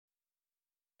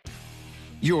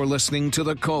You're listening to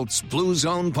the Colts Blue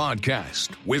Zone podcast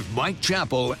with Mike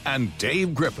Chappell and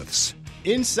Dave Griffiths.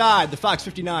 Inside the Fox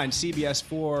 59 CBS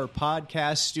 4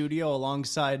 podcast studio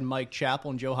alongside Mike Chappell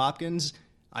and Joe Hopkins,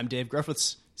 I'm Dave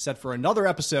Griffiths, set for another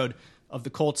episode of the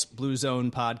Colts Blue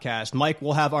Zone podcast. Mike,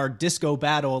 we'll have our disco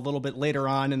battle a little bit later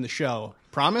on in the show.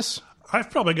 Promise? I've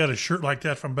probably got a shirt like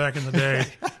that from back in the day,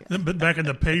 back in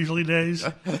the Paisley days.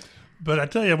 But I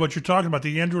tell you what, you're talking about,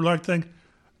 the Andrew Luck thing,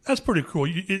 that's pretty cool.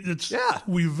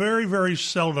 We very, very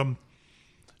seldom,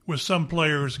 with some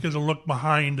players, get to look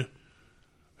behind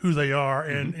who they are,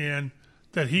 and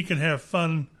that he can have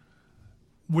fun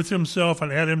with himself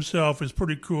and at himself is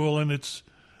pretty cool. And it's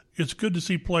good to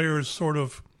see players sort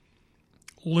of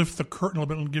lift the curtain a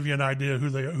little bit and give you an idea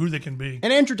who they can be.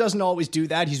 And Andrew doesn't always do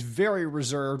that. He's very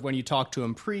reserved when you talk to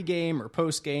him pregame or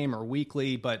postgame or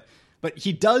weekly, but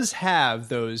he does have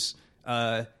those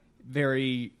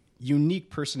very unique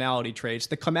personality traits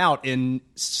that come out in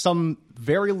some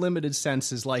very limited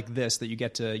senses like this that you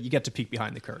get to peek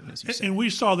behind the curtain, as you say. And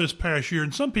we saw this past year,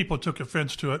 and some people took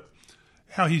offense to it,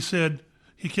 how he said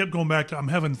he kept going back to, I'm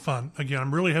having fun. Again,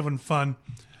 I'm really having fun.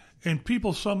 And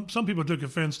some people took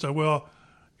offense to, well,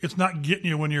 it's not getting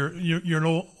you when you're an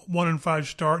 1-5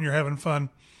 start and you're having fun.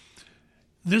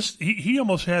 This he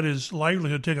almost had his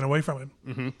livelihood taken away from him.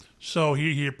 Mm-hmm. So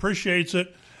he appreciates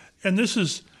it. And this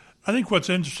is, I think what's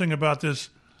interesting about this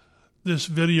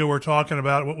video we're talking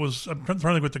about, I'm trying to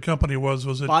think what the company was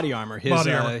it Body Armor,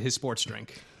 his sports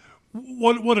drink.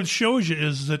 What it shows you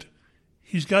is that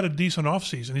he's got a decent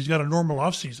offseason. He's got a normal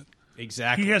offseason.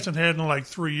 Exactly. He hasn't had in like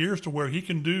 3 years to where he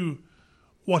can do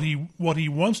what he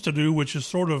wants to do, which is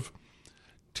sort of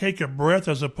take a breath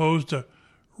as opposed to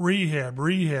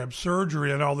rehab,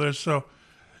 surgery, and all this. So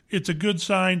it's a good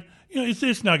sign.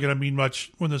 It's not going to mean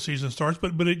much when the season starts,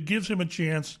 but it gives him a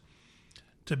chance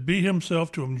to be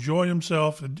himself, to enjoy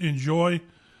himself, enjoy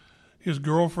his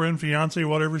girlfriend, fiance,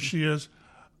 whatever she is.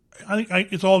 I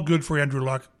think it's all good for Andrew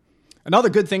Luck. Another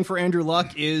good thing for Andrew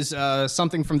Luck is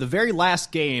something from the very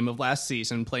last game of last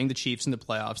season, playing the Chiefs in the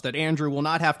playoffs, that Andrew will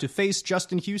not have to face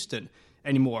Justin Houston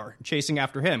anymore, chasing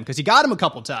after him, because he got him a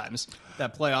couple times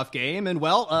that playoff game, and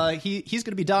he's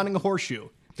going to be donning a horseshoe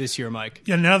this year, Mike.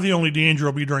 Yeah, now the only danger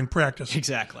will be during practice.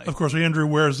 Exactly. Of course, Andrew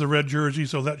wears the red jersey,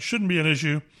 so that shouldn't be an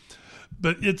issue.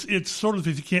 But it's sort of,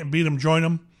 if you can't beat him, join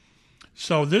him.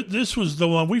 So this was the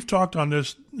one. We've talked on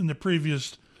this in the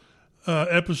previous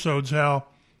episodes, how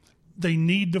they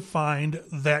need to find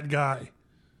that guy,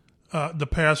 the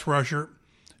pass rusher,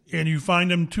 and you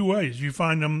find him two ways. You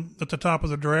find him at the top of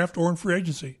the draft or in free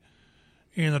agency.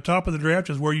 And the top of the draft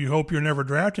is where you hope you're never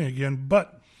drafting again.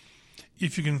 But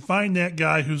if you can find that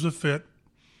guy who's a fit,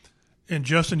 and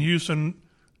Justin Houston,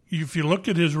 if you look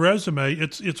at his resume,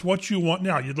 it's what you want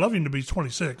now. You'd love him to be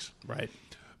 26. Right.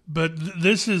 But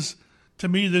this is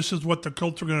what the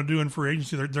Colts are going to do in free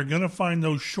agency. They're going to find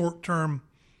those short-term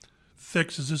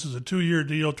fixes. This is a 2-year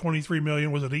deal, $23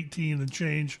 million, was it 18 and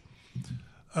change,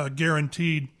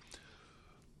 guaranteed.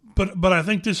 But I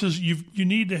think this is, you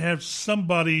need to have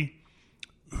somebody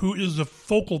who is the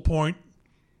focal point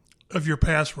of your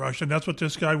pass rush, and that's what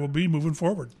this guy will be moving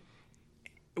forward.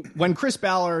 When Chris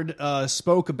Ballard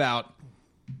spoke about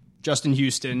Justin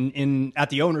Houston at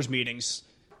the owners' meetings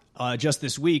just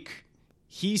this week,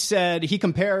 he said he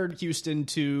compared Houston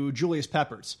to Julius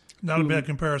Peppers. Not a bad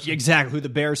comparison. Exactly, who the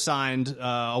Bears signed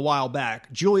a while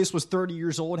back. Julius was 30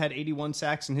 years old, had 81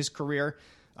 sacks in his career.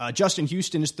 Justin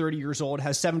Houston is 30 years old,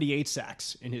 has 78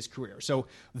 sacks in his career. So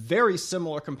very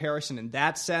similar comparison in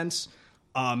that sense.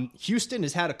 Houston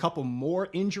has had a couple more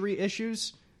injury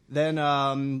issues than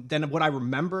what I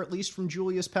remember, at least from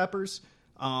Julius Peppers.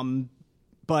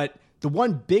 But the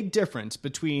one big difference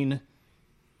between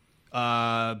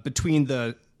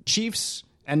the Chiefs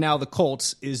and now the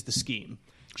Colts is the scheme.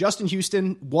 Justin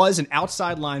Houston was an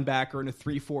outside linebacker in a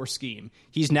 3-4 scheme.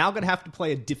 He's now going to have to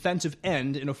play a defensive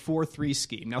end in a 4-3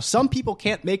 scheme. Now, some people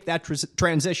can't make that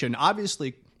transition.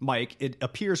 Obviously, Mike, it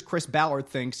appears Chris Ballard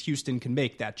thinks Houston can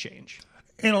make that change.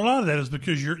 And a lot of that is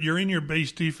because you're in your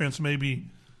base defense maybe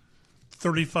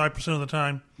 35% of the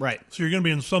time. Right. So you're going to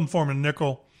be in some form of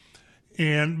nickel.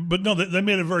 But no, they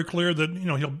made it very clear that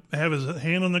he'll have his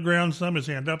hand on the ground some, his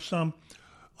hand up some.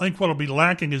 I think what'll be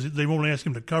lacking is they won't ask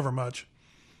him to cover much.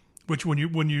 Which when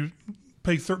you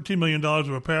pay $13 million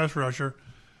to a pass rusher,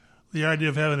 the idea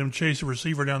of having him chase a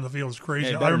receiver down the field is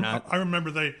crazy. I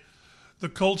remember the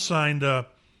Colts signed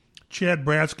Chad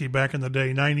Bratsky back in the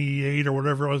day, 98 or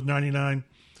whatever it was, 99.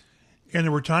 And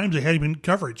there were times they had him in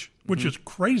coverage, which is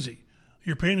crazy.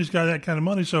 You're paying this guy that kind of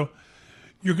money. So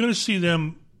you're going to see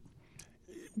them.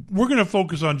 We're going to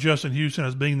focus on Justin Houston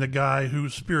as being the guy who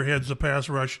spearheads the pass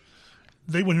rush.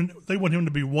 they want him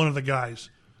to be one of the guys.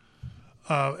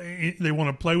 They want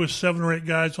to play with 7 or 8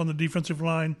 guys on the defensive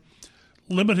line,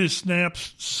 limit his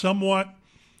snaps somewhat,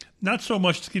 not so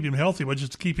much to keep him healthy, but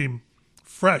just to keep him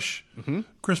fresh. Mm-hmm.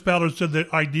 Chris Ballard said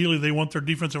that ideally they want their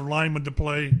defensive linemen to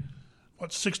play,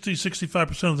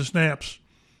 65% of the snaps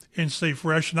and stay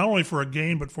fresh, not only for a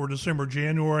game, but for December,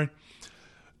 January.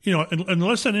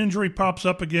 Unless an injury pops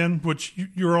up again, which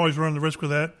you're always running the risk with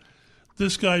that,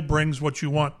 this guy brings what you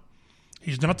want.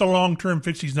 He's not the long-term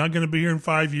fix. He's not going to be here in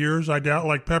 5 years. I doubt,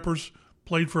 like Peppers,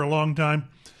 played for a long time.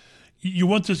 You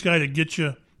want this guy to get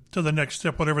you to the next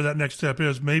step, whatever that next step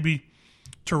is. Maybe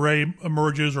Teray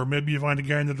emerges, or maybe you find a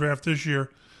guy in the draft this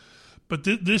year. But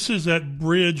this is that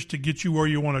bridge to get you where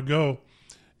you want to go.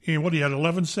 And he had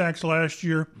 11 sacks last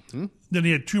year. Mm-hmm. Then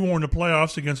he had 2 more in the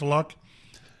playoffs against Luck.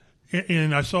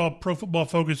 And I saw Pro Football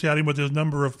Focus had him with his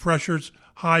number of pressures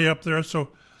high up there. So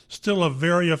still a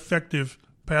very effective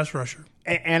pass rusher.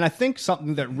 And I think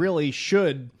something that really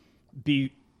should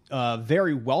be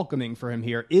very welcoming for him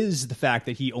here is the fact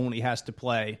that he only has to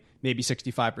play maybe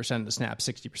 65% of the snaps,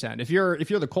 60%. If you're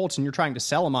the Colts and you're trying to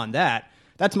sell him on that,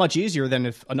 that's much easier than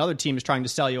if another team is trying to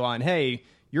sell you on, hey,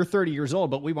 you're 30 years old,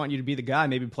 but we want you to be the guy,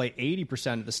 maybe play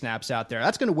 80% of the snaps out there.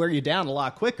 That's going to wear you down a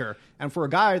lot quicker. And for a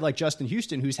guy like Justin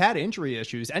Houston, who's had injury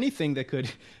issues, anything that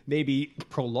could maybe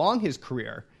prolong his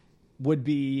career would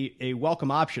be a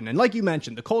welcome option. And like you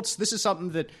mentioned, the Colts, this is something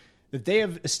that they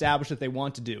have established that they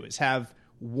want to do, is have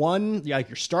one, like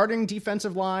your starting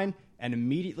defensive line, and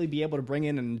immediately be able to bring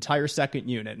in an entire second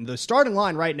unit. And the starting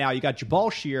line right now, you got Jabal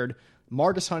Sheard,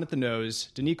 Margus Hunt at the nose,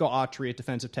 Danico Autry at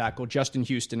defensive tackle, Justin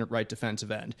Houston at right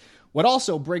defensive end. What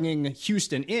also bringing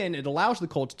Houston in, it allows the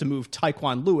Colts to move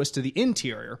Tyquan Lewis to the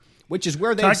interior, which is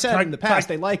where they've said in the past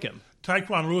they like him.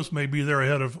 Tyquan Lewis may be there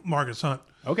ahead of Margus Hunt.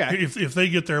 Okay. If they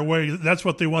get their way, that's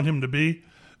what they want him to be.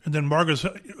 And then Margus,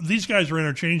 these guys are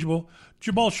interchangeable.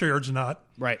 Jabal Sheard's not.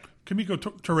 Right. Kamiko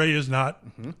Teray is not.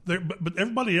 Mm-hmm. But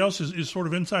everybody else is sort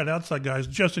of inside-outside guys.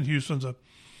 Justin Houston's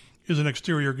is an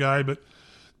exterior guy, but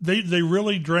they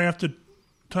really drafted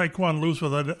Tyquan Lewis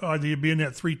with the idea of being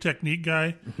that 3 technique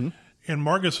guy. Mm-hmm. And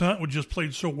Margus Hunt would just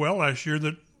played so well last year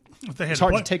that if they had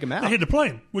to take him out. They had to play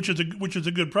him, which is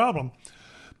a good problem.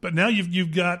 But now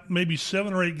you've got maybe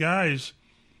 7 or 8 guys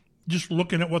just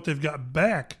looking at what they've got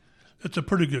back. It's a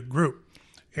pretty good group.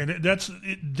 And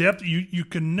depth. You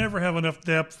can never have enough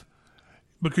depth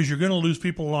because you're going to lose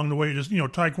people along the way. Just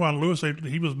Tyquan Lewis,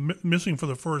 he was missing for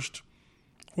the first,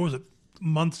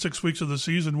 month, 6 weeks of the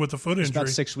season with a foot injury. About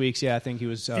 6 weeks, yeah. I think he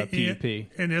was PUP.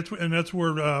 And that's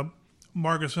where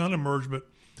Margus Hunt emerged. But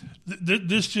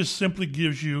this just simply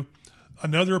gives you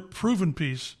another proven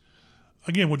piece.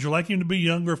 Again, would you like him to be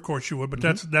younger? Of course you would, but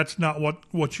that's not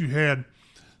what you had.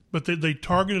 But they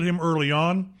targeted him early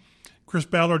on. Chris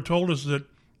Ballard told us that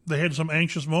they had some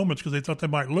anxious moments because they thought they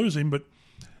might lose him, but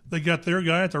they got their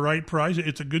guy at the right price.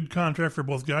 It's a good contract for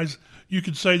both guys. You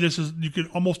could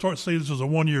almost say this is a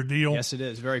 1-year deal. Yes, it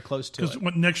is. Very close to it.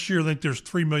 Because next year, I think there's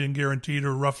 $3 million guaranteed,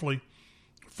 or roughly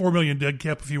 $4 million dead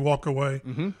cap if you walk away.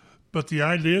 Mm-hmm. But the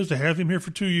idea is to have him here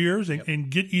for 2 years and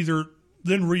get either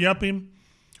then re-up him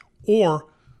or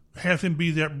have him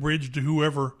be that bridge to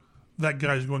whoever that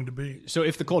guy is going to be. So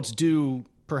if the Colts do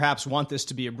perhaps want this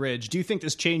to be a bridge, do you think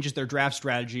this changes their draft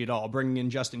strategy at all, bringing in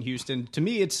Justin Houston? To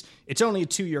me, it's only a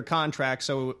 2-year contract,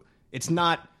 so it's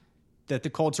not that the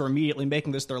Colts are immediately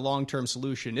making this their long-term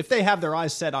solution. If they have their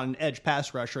eyes set on an edge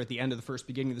pass rusher at the end of the first,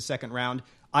 beginning of the second round,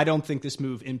 I don't think this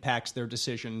move impacts their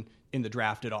decision in the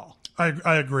draft at all.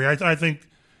 I agree. I think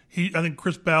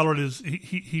Chris Ballard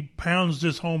he pounds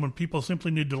this home, and people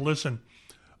simply need to listen.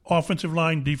 Offensive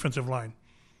line, defensive line.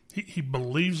 He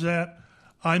believes that.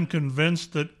 I'm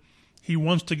convinced that he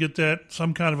wants to get that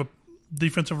some kind of a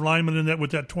defensive lineman in that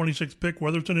with that 26th pick,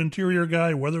 whether it's an interior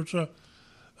guy, whether it's an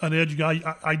edge guy.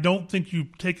 I don't think you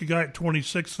take a guy at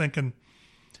 26 thinking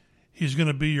he's going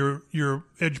to be your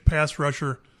edge pass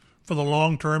rusher for the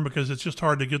long term, because it's just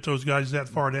hard to get those guys that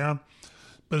far down.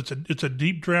 But it's a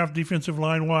deep draft defensive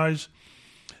line wise,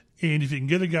 and if you can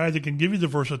get a guy that can give you the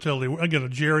versatility, again, a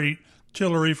Jerry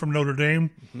Tillery from Notre Dame,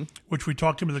 which we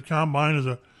talked to him at the combine as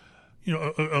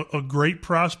a great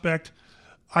prospect.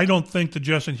 I don't think that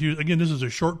Justin Hughes, again, this is a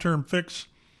short-term fix.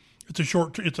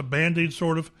 It's a Band-Aid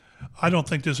sort of. I don't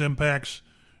think this impacts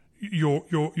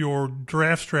your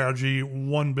draft strategy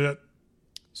one bit.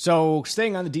 So,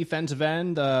 staying on the defensive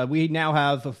end, we now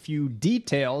have a few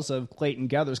details of Clayton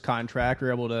Geathers' contract.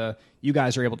 You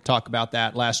guys were able to talk about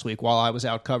that last week while I was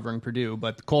out covering Purdue.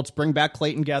 But the Colts bring back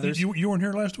Clayton Geathers. You weren't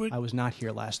here last week? I was not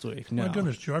here last week. No. My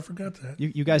goodness, Joe, I forgot that.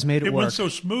 You guys made it work. It went so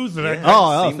smooth that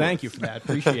Oh, thank you for that.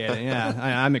 Appreciate it. Yeah,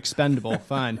 I'm expendable.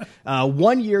 Fine.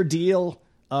 1 year deal,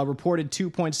 reported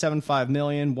 $2.75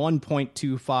 million,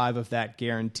 1.25 of that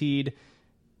guaranteed.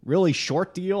 Really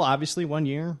short deal, obviously 1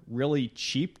 year. Really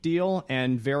cheap deal,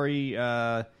 and very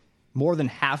more than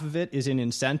half of it is in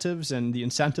incentives, and the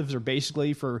incentives are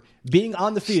basically for being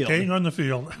on the field. Staying on the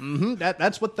field. Mm-hmm.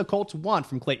 That's what the Colts want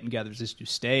from Clayton Geathers, is to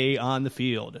stay on the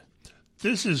field.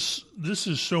 This is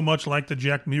so much like the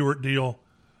Jack Mewert deal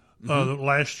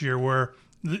last year, where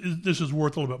this is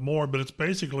worth a little bit more, but it's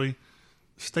basically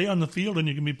stay on the field and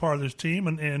you can be part of this team.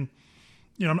 And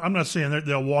you know, I'm not saying that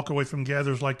they'll walk away from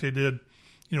Geathers like they did.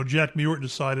 You know, Jack Mewert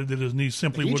decided that his knee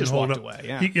simply wouldn't hold up. Away,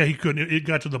 yeah. He couldn't. It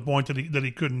got to the point that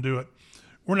he couldn't do it.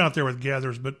 We're not there with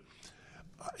Geathers, but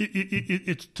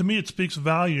it's to me it speaks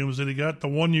volumes that he got the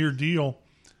 1 year deal,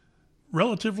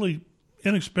 relatively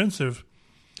inexpensive.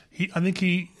 I think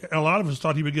a lot of us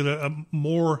thought he would get a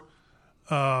more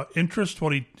interest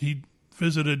when he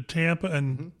visited Tampa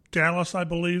and Dallas, I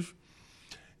believe,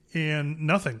 and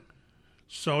nothing.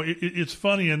 So it's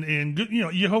funny, and good, you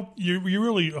know, you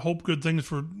really hope good things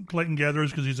for Clayton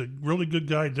Geathers because he's a really good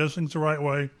guy, does things the right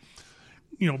way,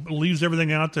 you know, leaves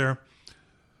everything out there.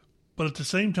 But at the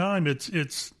same time,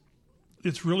 it's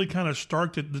really kind of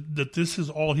stark that this is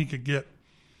all he could get,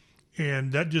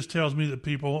 and that just tells me that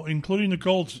people, including the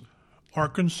Colts, are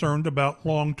concerned about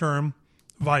long-term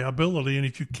viability. And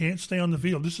if you can't stay on the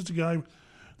field, this is the guy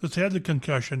that's had the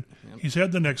concussion, he's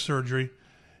had the neck surgery.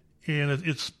 And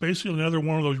it's basically another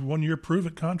one of those 1 year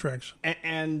prove-it contracts.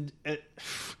 And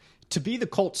to be the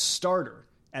Colts starter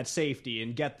at safety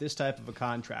and get this type of a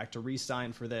contract to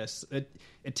re-sign for this,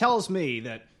 it tells me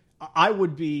that I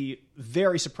would be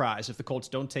very surprised if the Colts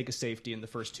don't take a safety in the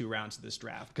first 2 rounds of this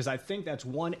draft, because I think that's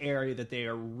one area that they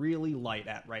are really light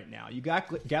at right now. You got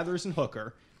Geathers and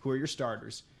Hooker, who are your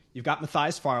starters. You've got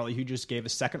Matthias Farley, who just gave a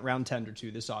second-round tender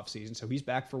to this offseason, so he's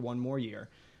back for 1 more year.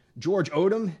 George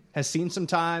Odom has seen some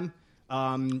time.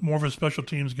 More of a special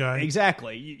teams guy.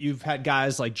 Exactly. You've had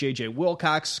guys like J.J.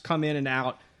 Wilcox come in and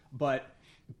out, but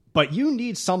you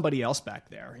need somebody else back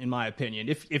there, in my opinion.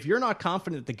 If you're not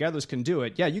confident that the Geathers can do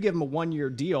it, yeah, you give him a 1 year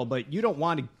deal, but you don't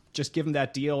want to just give him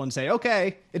that deal and say,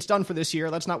 okay, it's done for this year,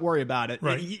 let's not worry about it.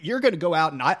 Right. You're going to go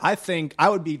out, and I think I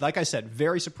would be, like I said,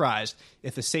 very surprised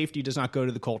if the safety does not go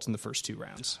to the Colts in the first 2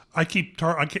 rounds.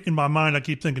 In my mind, I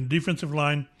keep thinking defensive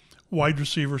line, wide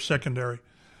receiver, secondary.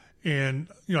 And,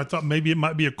 you know, I thought maybe it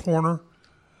might be a corner,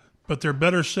 but they're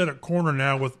better set at corner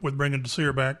now with bringing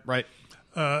Desir back. Right.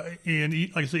 And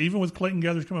like I said, even with Clayton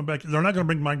Geathers coming back, they're not going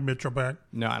to bring Mike Mitchell back.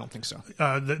 No, I don't think so.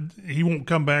 He won't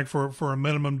come back for a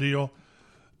minimum deal.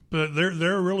 But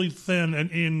they're really thin.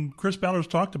 And Chris Ballard's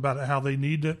talked about it, how they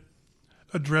need to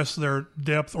address their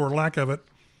depth or lack of it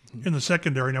in the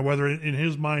secondary. Now, whether in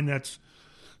his mind that's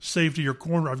safety or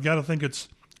corner, I've got to think it's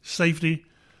safety.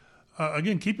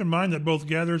 Again, keep in mind that both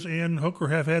Geathers and Hooker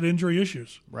have had injury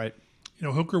issues. Right. You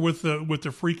know, Hooker with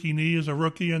the freaky knee as a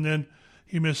rookie, and then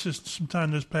he missed some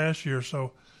time this past year.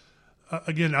 So,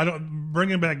 again,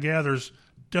 bringing back Geathers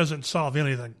doesn't solve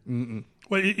anything. Mm-mm.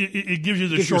 Well, it gives you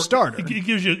the short starter. It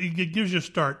gives you a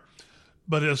start.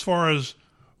 But as far as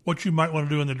what you might want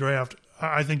to do in the draft,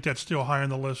 I think that's still high on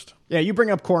the list. Yeah, you bring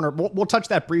up corner. We'll touch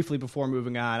that briefly before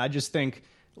moving on. I just think,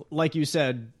 like you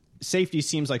said, safety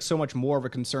seems like so much more of a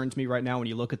concern to me right now when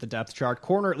you look at the depth chart.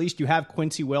 Corner, at least you have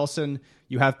Quincy Wilson,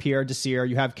 you have Pierre Desir,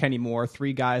 you have Kenny Moore,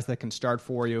 3 guys that can start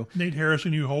for you. Nate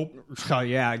Harrison, you hope. Oh,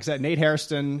 yeah, exactly. Nate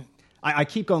Harrison. I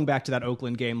keep going back to that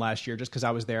Oakland game last year just because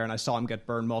I was there and I saw him get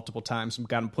burned multiple times and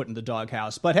got him put in the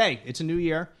doghouse. But hey, it's a new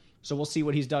year, so we'll see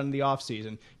what he's done in the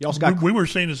offseason. You also got we were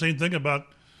saying the same thing about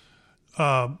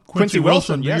Quincy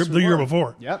Wilson the year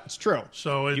before. Yep, it's true.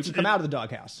 So you can come out of the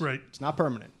doghouse. Right. It's not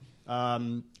permanent.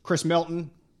 Chris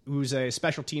Milton, who's a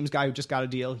special teams guy who just got a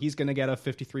deal, he's going to get a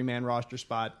 53-man roster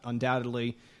spot,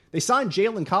 undoubtedly. They signed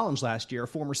Jalen Collins last year, a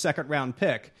former second-round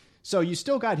pick. So you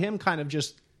still got him kind of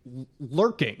just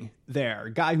lurking there,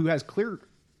 a guy who has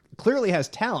clearly has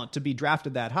talent to be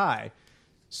drafted that high.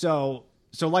 So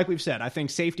like we've said, I think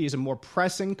safety is a more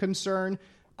pressing concern.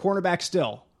 Cornerback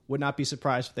still would not be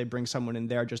surprised if they bring someone in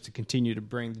there just to continue to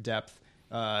bring the depth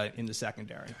in the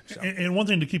secondary. So. And one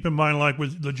thing to keep in mind, like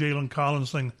with the Jalen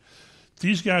Collins thing,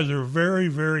 these guys are very,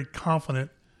 very confident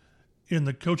in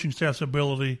the coaching staff's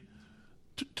ability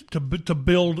to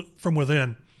build from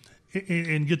within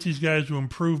and get these guys to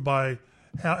improve by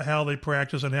how they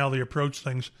practice and how they approach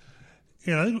things.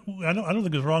 And I don't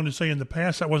think it's wrong to say in the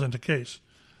past that wasn't the case.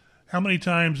 How many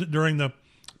times during the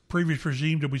previous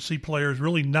regime did we see players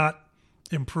really not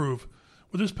improve?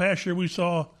 Well, this past year we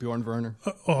saw Bjorn Werner.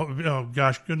 Oh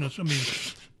gosh, goodness! I mean,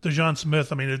 DeJohn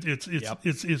Smith. I mean,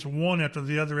 it's one after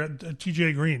the other.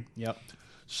 T.J. Green. Yep.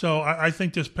 So I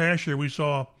think this past year we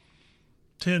saw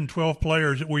 10, 12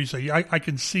 players where you say, I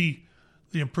can see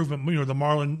the improvement. The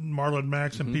Marlon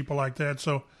Max and people like that.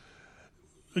 So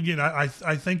again, I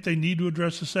think they need to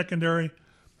address the secondary,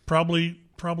 probably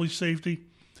safety.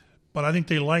 But I think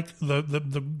they like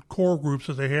the core groups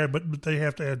that they had, but they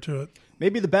have to add to it.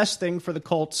 Maybe the best thing for the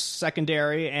Colts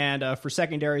secondary and for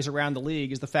secondaries around the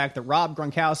league is the fact that Rob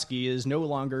Gronkowski is no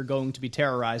longer going to be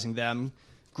terrorizing them.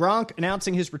 Gronk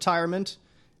announcing his retirement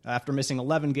after missing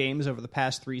 11 games over the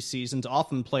past 3 seasons,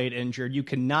 often played injured. You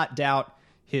cannot doubt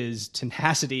his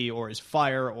tenacity or his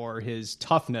fire or his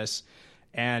toughness.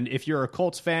 And if you're a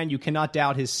Colts fan, you cannot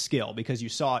doubt his skill because you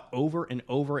saw it over and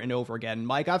over and over again.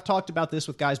 Mike, I've talked about this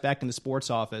with guys back in the sports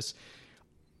office.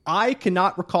 I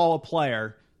cannot recall a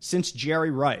player since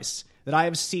Jerry Rice that I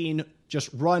have seen just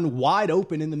run wide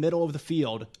open in the middle of the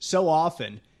field so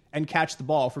often and catch the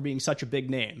ball for being such a big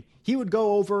name. He would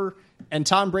go over and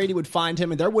Tom Brady would find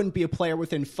him and there wouldn't be a player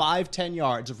within 5-10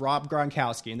 yards of Rob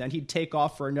Gronkowski, and then he'd take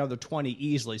off for another 20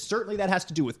 easily. Certainly that has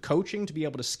to do with coaching to be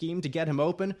able to scheme to get him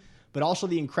open, but also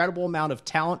the incredible amount of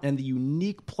talent and the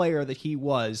unique player that he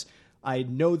was. I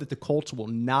know that the Colts will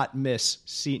not miss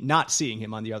not seeing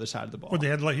him on the other side of the ball. Well,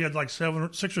 he had like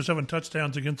 6 or 7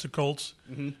 touchdowns against the Colts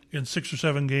in 6 or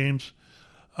 7 games.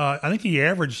 I think he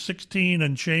averaged 16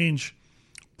 and change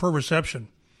per reception,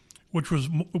 which is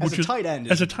tight end,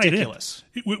 as a tight ridiculous.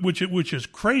 End, which is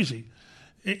crazy.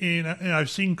 And I've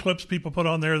seen clips people put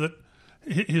on there that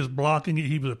his blocking,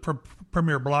 he was a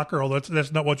premier blocker, although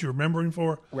that's not what you remember him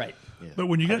for. Right. Yeah. But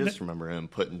when you I just remember him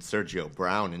putting Sergio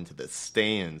Brown into the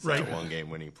stands that one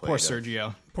game when he played. Poor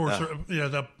Sergio.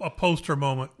 A poster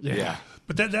moment. Yeah.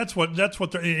 But that's what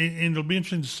and it'll be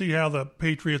interesting to see how the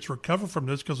Patriots recover from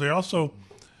this because they also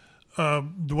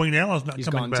Dwayne Allen's not coming back. He's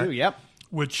gone too. Yep.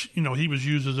 Which he was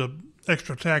used as a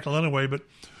extra tackle anyway. But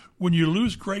when you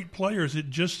lose great players,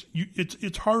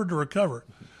 it's harder to recover.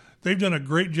 They've done a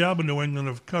great job in New England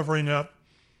of covering up,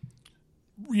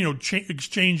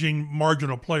 exchanging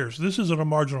marginal players. This isn't a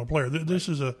marginal player. This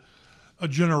is a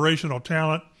generational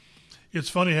talent. It's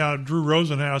funny how Drew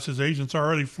Rosenhaus, his agent's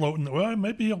already floating. Well,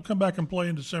 maybe he'll come back and play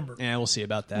in December. Yeah, we'll see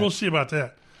about that. We'll see about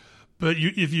that. But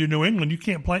if you're New England, you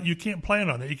can't plan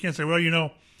on it. You can't say,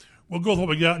 well, we'll go with what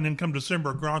we got, and then come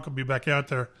December, Gronk will be back out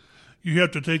there. You have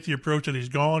to take the approach that he's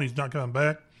gone. He's not coming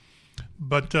back.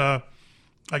 But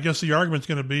I guess the argument's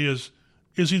going to be is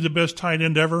he the best tight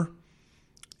end ever?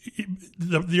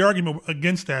 The argument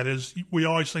against that is we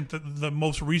always think that the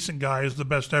most recent guy is the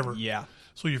best ever. Yeah.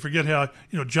 So you forget how,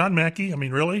 John Mackey, I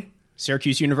mean, really?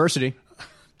 Syracuse University.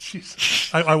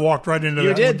 Jeez. I walked right into that.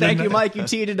 You did. Thank you, Mike. You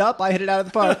teed it up. I hit it out of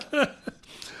the park.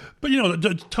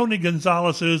 But, Tony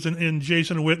Gonzalez's and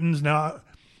Jason Witten's, now,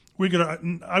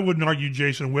 I wouldn't argue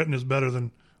Jason Witten is better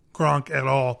than Gronk at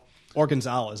all. Or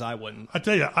Gonzalez, I wouldn't. I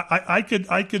tell you, I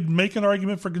could make an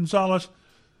argument for Gonzalez,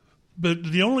 but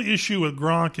the only issue with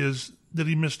Gronk is that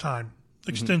he missed time,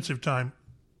 extensive time.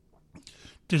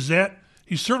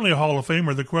 He's certainly a Hall of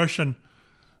Famer. The question,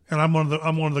 and I'm one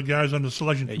of the guys on the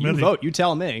selection committee. You vote. You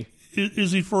tell me.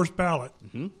 Is he first ballot?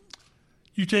 Mm-hmm.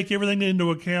 You take everything into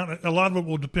account. A lot of it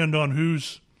will depend on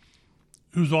who's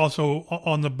also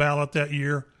on the ballot that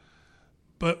year.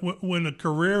 But when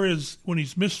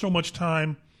he's missed so much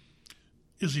time.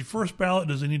 Is he first ballot?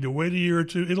 Does he need to wait a year or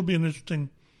two? It'll be an interesting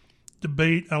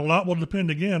debate. And a lot will depend,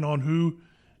 again, on who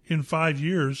in 5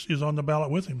 years is on the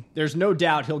ballot with him. There's no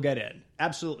doubt he'll get in.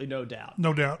 Absolutely no doubt.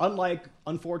 No doubt. Unlike,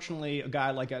 unfortunately, a guy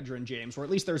like Edgerrin James, or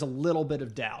at least there's a little bit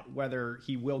of doubt whether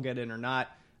he will get in or not.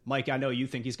 Mike, I know you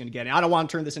think he's going to get in. I don't want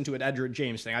to turn this into an Edgerrin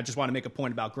James thing. I just want to make a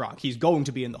point about Gronk. He's going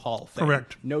to be in the Hall of Fame.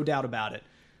 Correct. No doubt about it.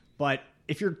 But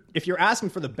if you're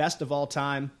asking for the best of all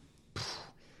time,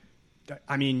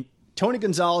 I mean, Tony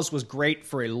Gonzalez was great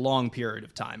for a long period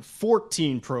of time.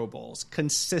 14 Pro Bowls,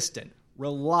 consistent,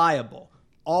 reliable,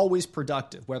 always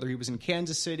productive, whether he was in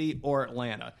Kansas City or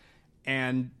Atlanta.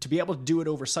 And to be able to do it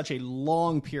over such a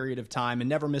long period of time and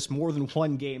never miss more than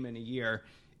one game in a year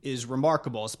is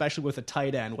remarkable, especially with a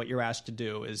tight end. What you're asked to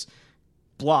do is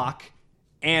block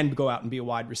and go out and be a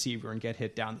wide receiver and get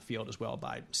hit down the field as well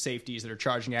by safeties that are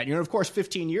charging at you. And, of course,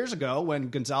 15 years ago when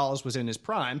Gonzalez was in his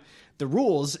prime, the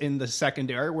rules in the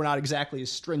secondary were not exactly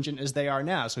as stringent as they are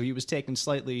now. So he was taking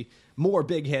slightly more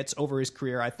big hits over his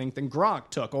career, I think, than Gronk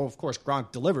took. Oh, of course,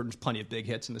 Gronk delivered plenty of big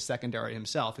hits in the secondary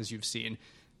himself, as you've seen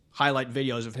highlight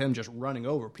videos of him just running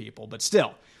over people. But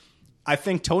still, I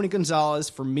think Tony Gonzalez,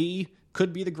 for me,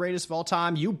 could be the greatest of all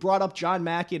time. You brought up John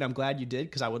Mackey, and I'm glad you did,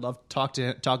 because I would love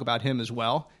to talk about him as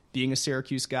well, being a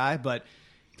Syracuse guy. But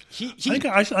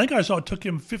I think I saw it took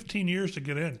him 15 years to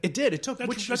get in. It did. It took,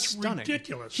 that's stunning.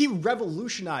 Ridiculous. He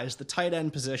revolutionized the tight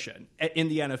end position in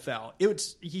the NFL.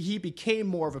 He became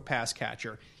more of a pass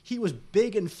catcher. He was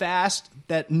big and fast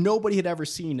that nobody had ever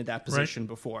seen in that position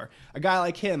before. A guy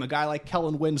like him, a guy like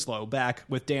Kellen Winslow back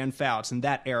with Dan Fouts and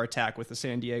that air attack with the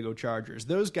San Diego Chargers.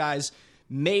 Those guys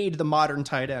made the modern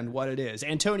tight end what it is.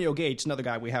 Antonio Gates, another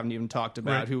guy we haven't even talked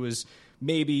about, who was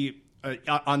maybe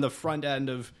on the front end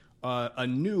of a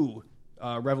new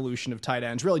revolution of tight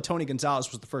ends. Really, Tony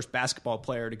Gonzalez was the first basketball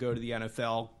player to go to the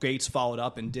NFL. Gates followed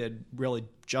up and did really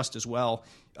just as well,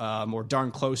 or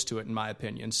darn close to it, in my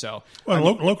opinion. So,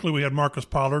 locally we had Marcus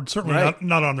Pollard, certainly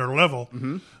not on their level,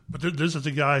 but this is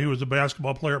a guy who was a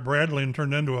basketball player at Bradley and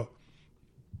turned into a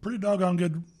pretty doggone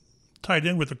good tight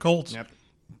end with the Colts. Yep.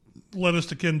 Led us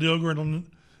to Ken Dilgren,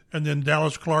 and then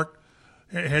Dallas Clark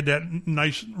had that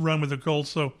nice run with the Colts.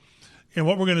 So, and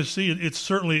what we're going to see, it's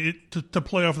certainly to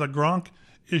play off the Gronk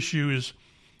issue is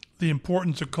the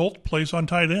importance of Colts place on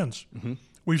tight ends.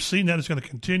 We've seen that it's going to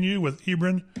continue with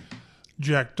Ebron,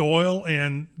 Jack Doyle,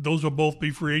 and those will both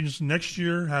be free agents next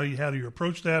year. How do you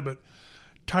approach that? But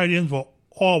tight ends will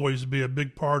always be a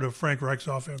big part of Frank Reich's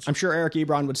offense. I'm sure Eric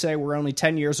Ebron would say we're only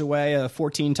 10 years away,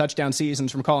 14 touchdown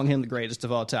seasons from calling him the greatest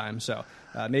of all time. So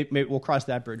maybe we'll cross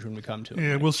that bridge when we come to it.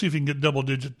 Yeah, we'll see if he can get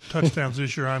double-digit touchdowns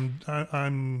this year.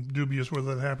 I'm dubious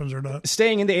whether that happens or not.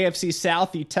 Staying in the AFC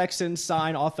South, the Texans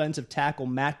sign offensive tackle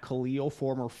Matt Khalil,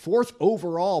 former 4th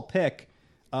overall pick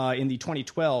in the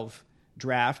 2012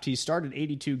 draft. He started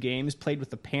 82 games, played with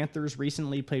the Panthers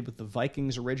recently, played with the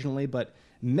Vikings originally, but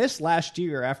missed last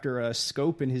year after a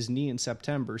scope in his knee in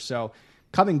September. So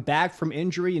coming back from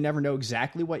injury, you never know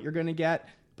exactly what you're going to get.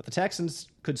 But the Texans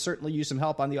could certainly use some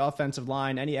help on the offensive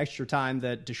line. Any extra time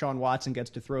that Deshaun Watson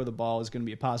gets to throw the ball is going to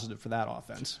be a positive for that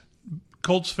offense.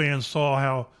 Colts fans saw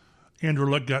how Andrew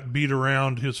Luck got beat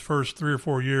around his first 3 or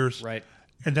 4 years. Right.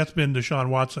 And that's been Deshaun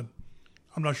Watson.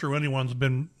 I'm not sure anyone's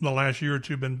been, the last year or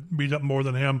two, been beat up more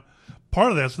than him.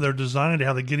 Part of that's they're designed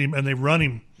how they get him, and they run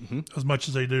him as much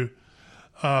as they do.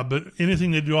 But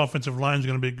anything they do offensive line is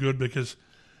going to be good, because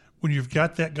when you've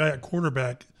got that guy at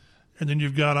quarterback and then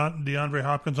you've got DeAndre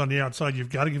Hopkins on the outside,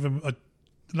 you've got to give him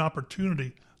an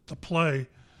opportunity to play.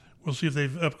 We'll see if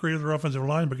they've upgraded their offensive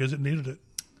line because it needed it.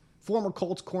 Former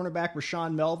Colts cornerback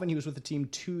Rashaan Melvin, he was with the team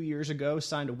 2 years ago,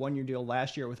 signed a 1-year deal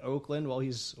last year with Oakland. Well,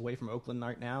 he's away from Oakland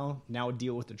right now. Now a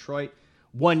deal with Detroit.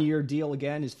 1-year deal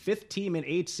again, his 5th team in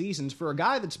 8 seasons for a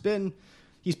guy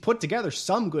he's put together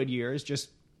some good years, just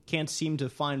can't seem to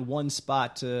find one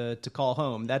spot to call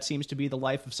home. That seems to be the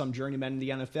life of some journeymen in the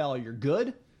NFL. You're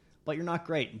good, but you're not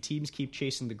great, and teams keep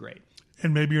chasing the great.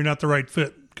 And maybe you're not the right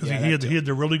fit, because he had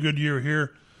the really good year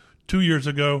here 2 years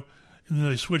ago, and then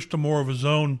they switched to more of a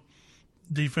zone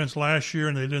defense last year,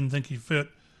 and they didn't think he fit.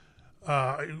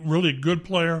 Really good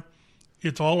player.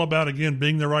 It's all about, again,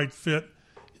 being the right fit.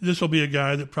 This will be a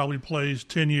guy that probably plays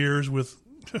 10 years with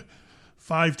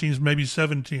 5 teams, maybe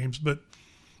 7 teams, but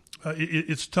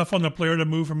it's tough on the player to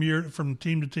move from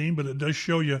team to team, but it does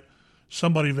show you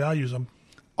somebody values them.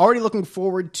 Already looking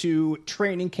forward to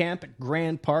training camp at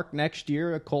Grand Park next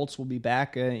year. Colts will be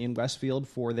back in Westfield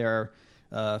for their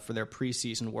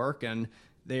preseason work, and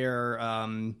they're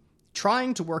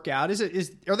trying to work out.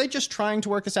 Are they just trying to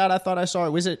work this out? I thought I saw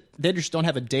it. They just don't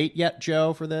have a date yet,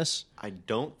 Joe, for this? I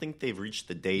don't think they've reached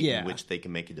the date in which they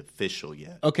can make it official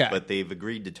yet. Okay. But they've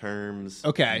agreed to terms.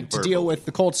 Okay, to deal with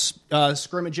the Colts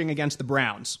scrimmaging against the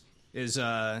Browns is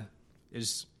the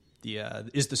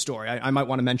story. I might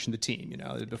want to mention the team,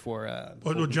 before.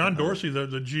 Well, John Dorsey, the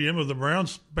GM of the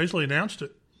Browns, basically announced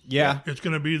it. Yeah. It's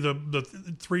going to be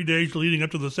the 3 days leading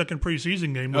up to the second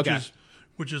preseason game,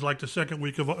 which is like the second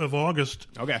week of August.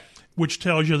 Okay. Which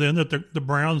tells you then that the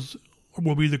Browns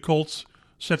will be the Colts'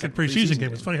 second preseason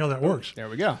game. It's funny how that works. There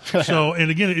we go. So, and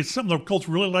again, it's something the Colts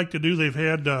really like to do. They've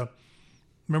had,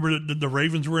 remember the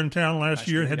Ravens were in town last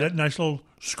year and had that nice little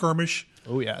skirmish.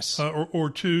 Oh, yes. Or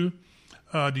two.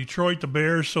 Detroit, the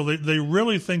Bears. So they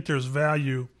really think there's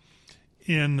value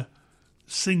in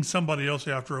seeing somebody else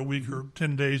after a week or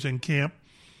 10 days in camp.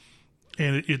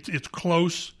 And it's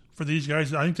close for these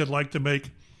guys. I think they'd like to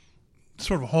make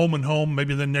sort of home and home.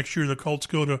 Maybe then next year the Colts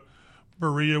go to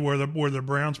Berea where the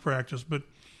Browns practice. But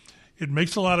it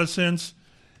makes a lot of sense,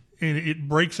 and it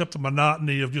breaks up the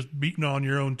monotony of just beating on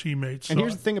your own teammates. And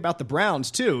here's the thing about the Browns,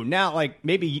 too. Now, like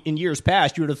maybe in years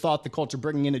past, you would have thought the Colts are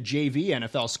bringing in a JV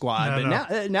NFL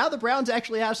squad. Now the Browns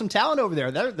actually have some talent over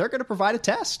there. They're going to provide a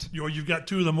test. You've got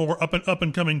 2 of the more up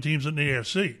and coming teams in the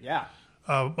AFC. Yeah.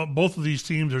 Both of these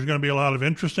teams, there's going to be a lot of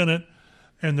interest in it.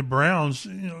 And the Browns,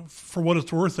 for what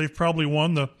it's worth, they've probably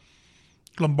won the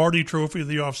Lombardi Trophy of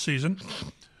the offseason,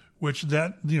 which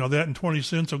that and 20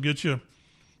 cents will get you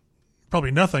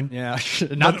probably nothing. Yeah,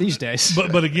 not these days.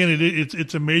 But again,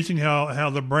 it's amazing how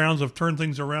the Browns have turned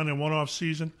things around in one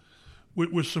offseason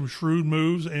with some shrewd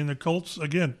moves. And the Colts,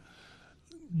 again,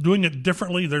 doing it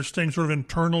differently. They're staying sort of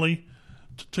internally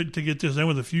to get this in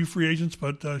with a few free agents,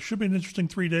 but should be an interesting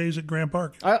 3 days at Grant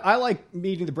Park. I like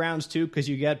meeting the Browns, too, because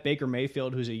you get Baker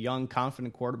Mayfield, who's a young,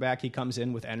 confident quarterback. He comes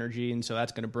in with energy, and so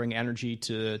that's going to bring energy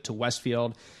to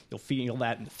Westfield. You'll feel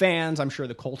that in the fans. I'm sure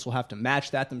the Colts will have to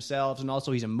match that themselves, and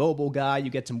also he's a mobile guy. You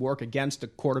get some work against a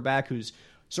quarterback who's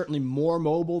certainly more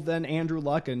mobile than Andrew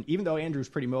Luck, and even though Andrew's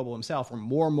pretty mobile himself, we're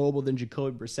more mobile than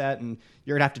Jacoby Brissett, and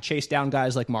you're going to have to chase down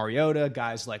guys like Mariota,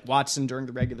 guys like Watson during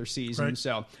the regular season. Right.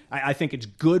 So I think it's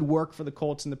good work for the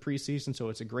Colts in the preseason, so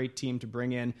it's a great team to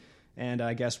bring in, and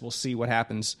I guess we'll see what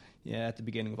happens at the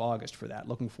beginning of August for that.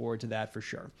 Looking forward to that for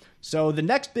sure. So the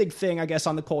next big thing, I guess,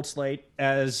 on the Colts slate,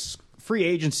 as free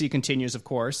agency continues, of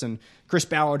course, and Chris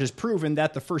Ballard has proven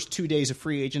that the first 2 days of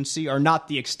free agency are not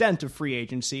the extent of free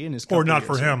agency in his or not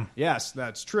for him. Yes,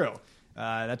 that's true.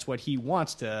 That's what he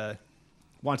wants to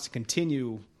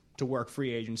continue to work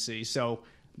free agency. So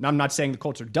I'm not saying the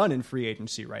Colts are done in free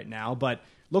agency right now, but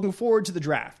looking forward to the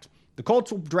draft. The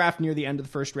Colts will draft near the end of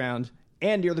the first round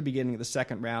and near the beginning of the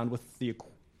second round with the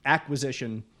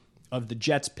acquisition of the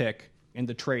Jets pick in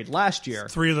the trade last year.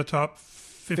 3 of the top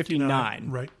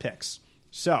 59 picks.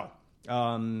 So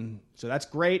that's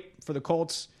great for the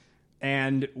Colts.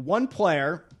 And one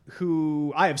player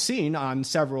who I have seen on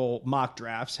several mock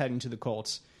drafts heading to the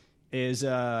Colts is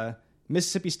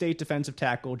Mississippi State defensive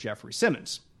tackle Jeffrey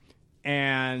Simmons.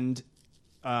 And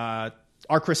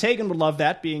our Chris Hagan would love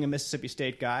that, being a Mississippi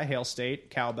State guy, Hail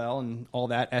State, cowbell, and all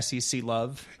that SEC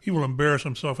love. He will embarrass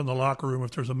himself in the locker room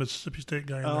if there's a Mississippi State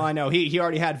guy in there. I know. He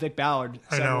already had Vic Ballard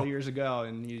several years ago,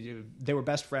 and they were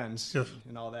best friends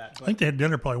and all that. I think they had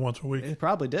dinner probably once a week. They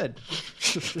probably did.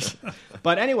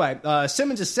 But anyway,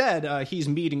 Simmons has said he's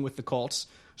meeting with the Colts,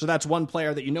 so that's one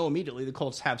player that immediately the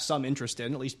Colts have some interest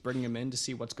in, at least bringing him in to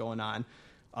see what's going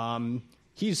on.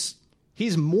 He's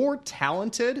more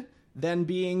talented than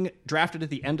being drafted at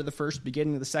the end of the first,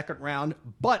 beginning of the second round.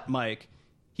 But, Mike,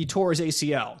 he tore his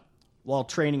ACL while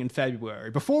training in February.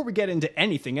 Before we get into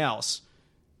anything else,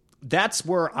 that's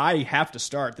where I have to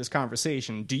start this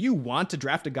conversation. Do you want to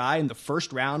draft a guy in the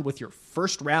first round with your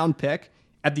first round pick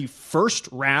at the first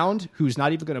round who's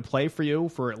not even going to play for you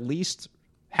for at least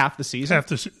half the season?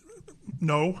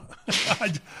 No.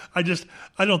 I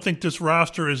don't think this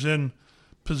roster is in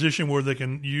position where they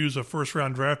can use a first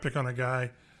round draft pick on a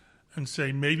guy and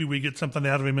say maybe we get something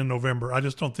out of him in November. I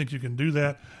just don't think you can do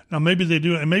that. Now, maybe they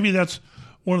do, and maybe that's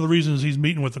one of the reasons he's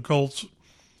meeting with the Colts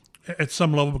at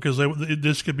some level, because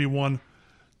this could be one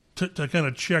to kind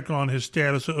of check on his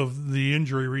status of the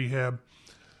injury rehab.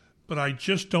 But I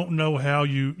just don't know how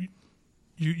you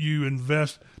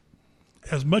invest,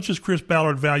 as much as Chris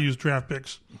Ballard values draft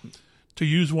picks, to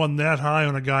use one that high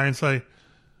on a guy and say,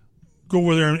 go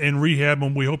over there and rehab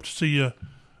him. We hope to see you,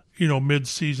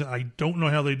 mid-season. I don't know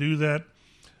how they do that.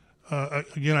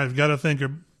 Again, I've got to think of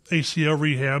ACL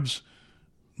rehabs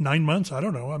 9 months. I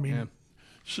don't know. I mean,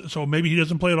 so maybe he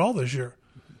doesn't play at all this year.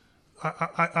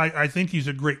 I think he's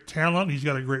a great talent. He's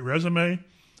got a great resume.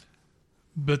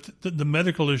 But the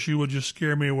medical issue would just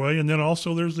scare me away. And then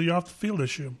also there's the off-the-field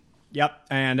issue. Yep,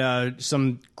 and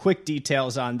some quick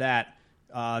details on that.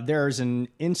 There's an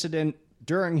incident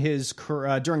during his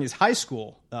high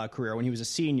school career when he was a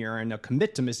senior and a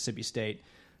commit to Mississippi State,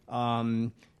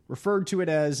 referred to it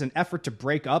as an effort to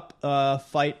break up a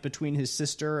fight between his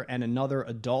sister and another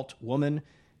adult woman,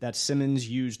 that Simmons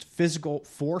used physical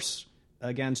force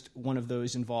against one of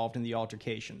those involved in the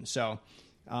altercation. So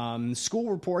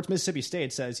school reports, Mississippi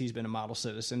State says he's been a model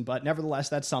citizen, but nevertheless,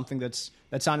 that's something that's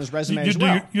on his resume as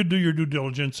well. You do your due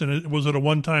diligence, and was it a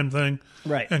one-time thing?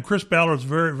 Right. And Chris Ballard's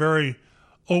very, very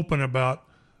open about,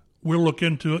 we'll look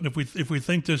into it, and if we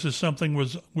think this is something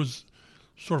was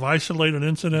sort of isolated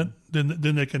incident, then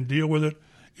they can deal with it.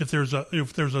 If there's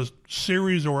a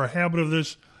series or a habit of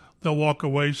this, they'll walk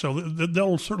away. So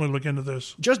they'll certainly look into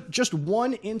this. Just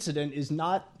one incident is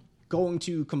not going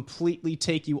to completely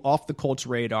take you off the Colts'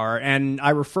 radar, and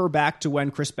I refer back to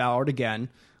when Chris Ballard again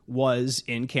was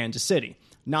in Kansas City.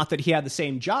 Not that he had the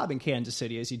same job in Kansas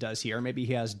City as he does here. Maybe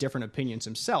he has different opinions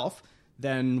himself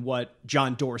than what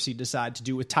John Dorsey decided to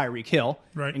do with Tyreek Hill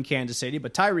in Kansas City.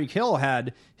 But Tyreek Hill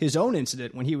had his own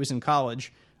incident when he was in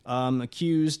college,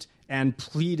 accused and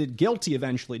pleaded guilty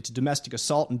eventually to domestic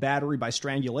assault and battery by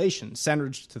strangulation,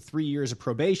 sentenced to 3 years of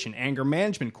probation, anger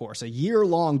management course, a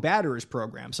year-long batterers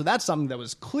program. So that's something that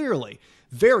was clearly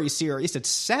very serious. It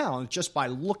sounds, just by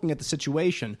looking at the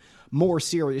situation, more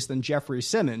serious than Jeffrey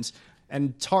Simmons.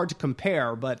 And it's hard to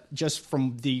compare, but just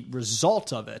from the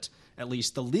result of it, at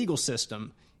least the legal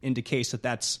system indicates that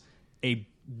that's a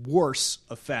worse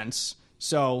offense.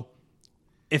 So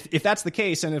if that's the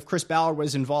case, and if Chris Ballard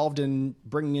was involved in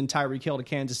bringing in Tyreek Hill to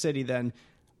Kansas City, then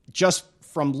just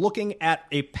from looking at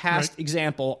a past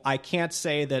example, I can't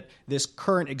say that this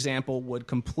current example would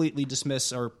completely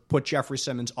dismiss or put Jeffrey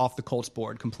Simmons off the Colts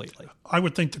board completely. I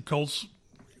would think the Colts,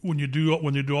 when you do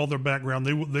all their background,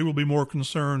 they will be more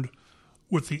concerned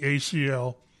with the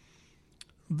ACL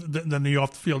than the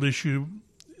off the field issue,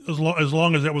 as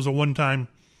long as that was a one-time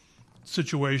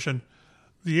situation.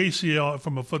 The ACL,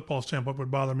 from a football standpoint,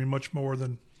 would bother me much more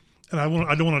than, and I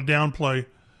don't want to downplay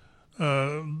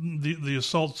the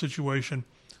assault situation,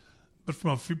 but from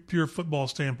a pure football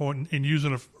standpoint and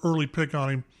using an early pick on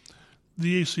him,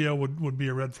 the ACL would be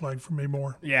a red flag for me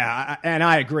more. Yeah, and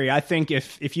I agree. I think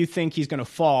if you think he's going to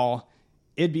fall,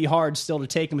 it'd be hard still to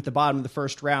take him at the bottom of the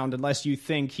first round unless you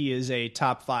think he is a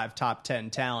top 5, top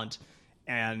 10 talent,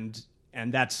 and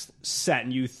that's set.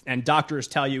 And doctors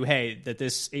tell you, hey, that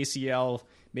this ACL,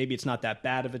 maybe it's not that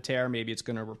bad of a tear, maybe it's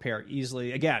going to repair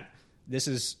easily. Again, this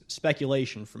is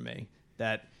speculation for me,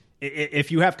 that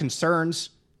if you have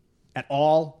concerns at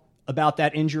all about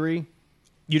that injury,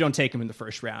 you don't take him in the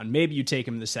first round. Maybe you take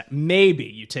him in the second. Maybe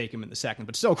you take him in the second.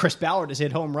 But still, Chris Ballard has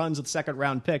hit home runs with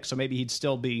second-round pick, so maybe he'd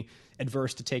still be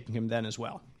adverse to taking him then as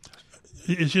well.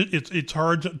 It's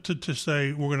hard to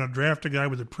say we're going to draft a guy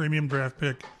with a premium draft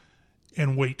pick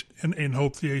and wait and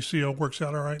hope the ACL works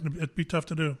out all right. It'd be tough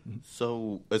to do.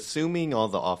 So, assuming all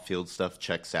the off-field stuff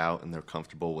checks out and they're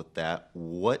comfortable with that,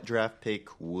 what draft pick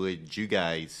would you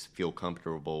guys feel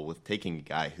comfortable with taking a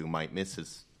guy who might miss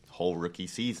his whole rookie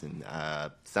season?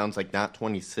 Sounds like not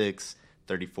 26,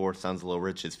 34 sounds a little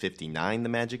rich. Is 59 the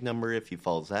magic number if he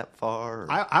falls that far?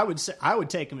 I would say I would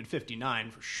take him at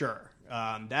 59 for sure.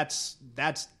 That's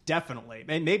definitely.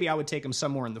 Maybe I would take him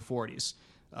somewhere in the 40s.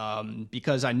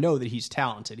 Because I know that he's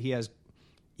talented.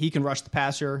 He can rush the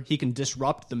passer. He can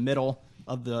disrupt the middle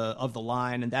of the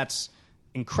line, and that's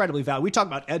incredibly valuable. We talk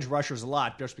about edge rushers a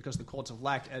lot just because the Colts have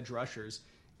lacked edge rushers,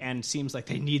 and it seems like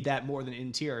they need that more than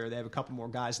interior. They have a couple more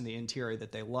guys in the interior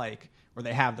that they like, or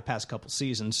they have the past couple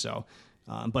seasons. So,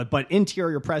 but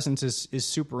interior presence is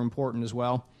super important as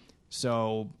well.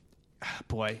 So,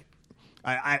 boy,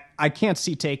 I can't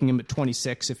see taking him at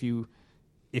 26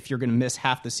 if you're going to miss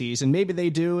half the season. Maybe they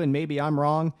do, and maybe I'm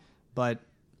wrong, but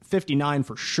 59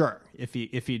 for sure if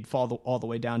he'd fall all the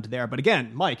way down to there. But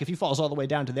again, Mike, if he falls all the way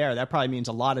down to there, that probably means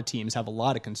a lot of teams have a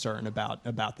lot of concern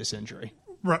about this injury.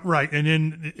 Right. And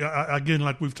then, again,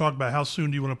 like we've talked about, how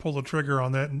soon do you want to pull the trigger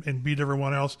on that and beat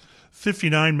everyone else?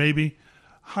 59 maybe.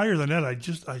 Higher than that, I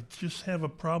just have a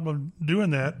problem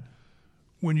doing that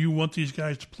when you want these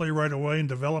guys to play right away and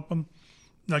develop them.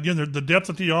 Now, again, the depth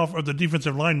of the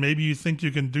defensive line, maybe you think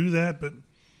you can do that, but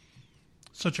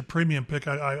such a premium pick,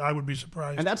 I would be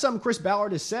surprised. And that's something Chris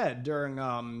Ballard has said during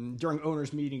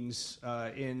owners' meetings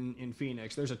in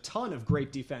Phoenix. There's a ton of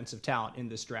great defensive talent in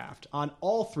this draft on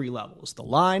all three levels: the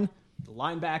line, the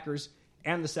linebackers,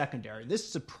 and the secondary.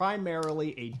 This is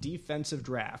primarily a defensive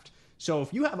draft. So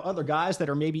if you have other guys that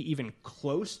are maybe even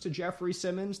close to Jeffrey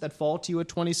Simmons that fall to you at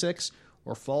 26,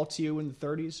 or fall to you in the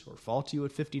 30s, or fall to you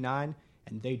at 59,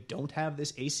 and they don't have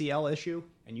this ACL issue,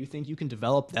 and you think you can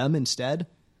develop them instead,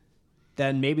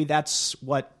 then maybe that's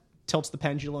what tilts the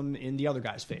pendulum in the other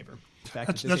guy's favor.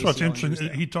 That's what's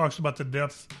interesting. He talks about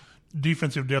the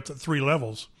defensive depth at three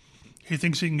levels. He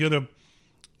thinks he can get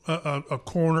a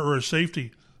corner or a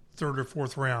safety third or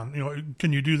fourth round. You know,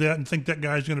 can you do that and think that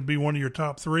guy's going to be one of your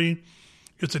top three?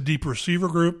 It's a deep receiver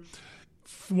group.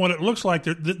 What it looks like,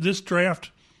 this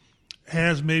draft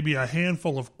has maybe a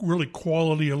handful of really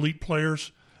quality elite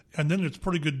players, and then it's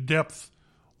pretty good depth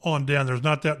on down. There's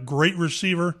not that great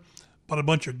receiver, but a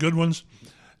bunch of good ones.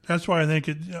 That's why I think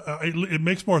it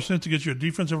makes more sense to get you a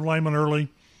defensive lineman early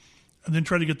and then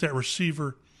try to get that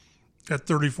receiver at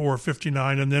 34 or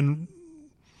 59, and then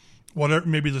whatever,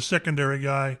 maybe the secondary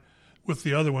guy with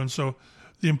the other one. So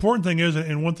the important thing is,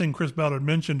 and one thing Chris Ballard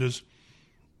mentioned, is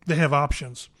they have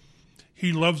options.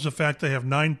 He loves the fact they have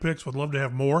 9 picks, would love to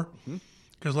have more.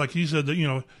 Because like he said, that, you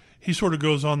know, he sort of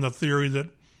goes on the theory that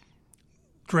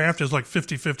draft is like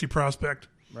 50-50 prospect.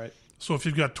 Right. So if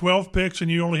you've got 12 picks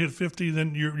and you only hit 50,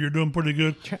 then you're doing pretty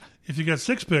good. If you got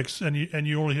 6 picks and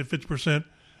you only hit 50%,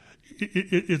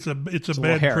 it's a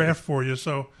bad draft for you.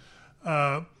 So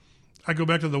I go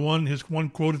back to his one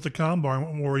quote at the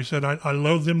Combine where he said, I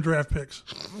love them draft picks.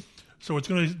 So it's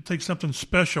going to take something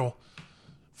special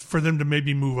for them to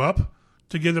maybe move up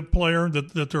to get a player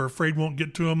that they're afraid won't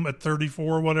get to them at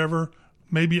 34 or whatever,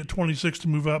 maybe at 26 to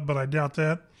move up, but I doubt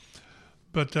that.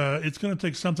 But it's going to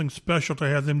take something special to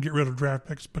have them get rid of draft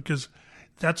picks because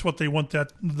that's what they want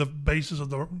the basis of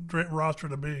the roster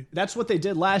to be. That's what they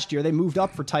did last year. They moved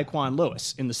up for Tyquan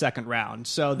Lewis in the second round.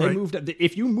 So they moved up.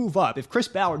 If you move up, if Chris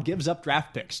Ballard gives up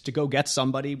draft picks to go get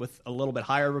somebody with a little bit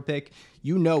higher of a pick,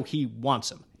 you know he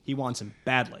wants him. He wants him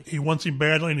badly. He wants him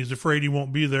badly, and he's afraid he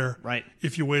won't be there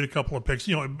if you wait a couple of picks.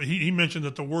 You know, he mentioned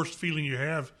that the worst feeling you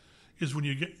have is when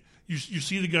you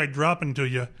see the guy dropping to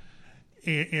you,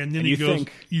 and then you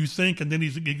think, and then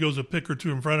he goes a pick or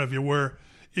two in front of you, where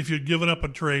if you'd given up a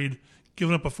trade,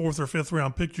 given up a 4th or 5th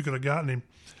round pick, you could have gotten him.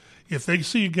 If they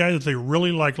see a guy that they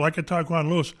really like a Tyquan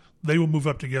Lewis, they will move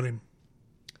up to get him.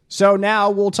 So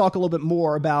now we'll talk a little bit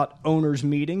more about owners'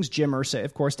 meetings. Jim Irsay,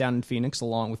 of course, down in Phoenix,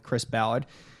 along with Chris Ballard.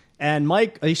 And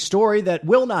Mike, a story that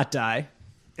will not die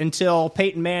until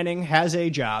Peyton Manning has a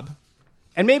job.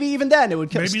 And maybe even then it would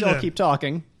still keep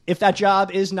talking if that job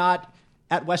is not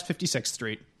at West 56th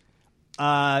Street.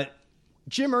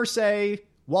 Jim Irsay,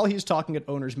 while he was talking at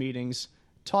owners' meetings,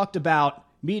 talked about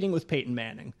meeting with Peyton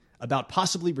Manning, about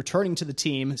possibly returning to the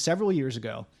team several years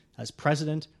ago as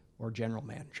president or general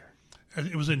manager.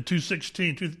 It was in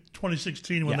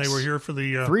 2016 when they were here for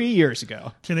the 3 years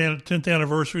ago 10th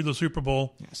anniversary of the Super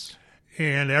Bowl. Yes,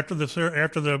 and after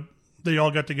they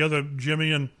all got together,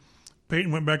 Jimmy and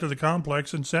Peyton went back to the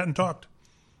complex and sat and talked,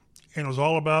 and it was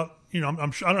all about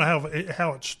I'm sure, I don't know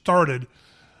how it started,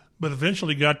 but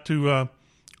eventually got to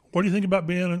what do you think about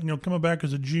being coming back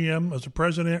as a GM, as a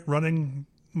president, running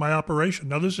my operation?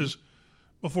 Now this is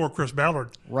before Chris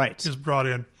Ballard is brought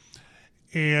in.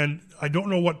 And I don't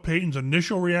know what Peyton's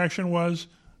initial reaction was.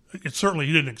 It's certainly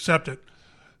he didn't accept it,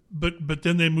 but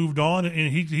then they moved on,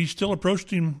 and he still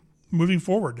approached him moving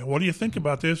forward. Now, what do you think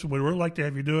about this? We'd really like to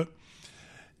have you do it.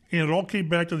 And it all came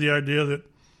back to the idea that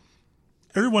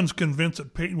everyone's convinced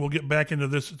that Peyton will get back into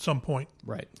this at some point,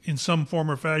 in some form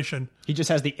or fashion. He just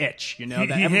has the itch, He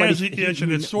has the itch,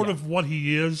 and it's sort of what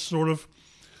he is, sort of.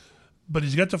 But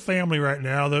he's got the family right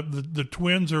now. The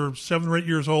twins are 7 or 8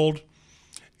 years old.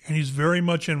 And he's very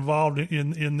much involved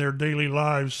in their daily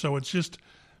lives, so it's just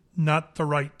not the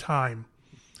right time.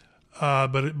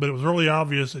 But it was really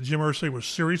obvious that Jim Irsay was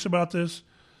serious about this.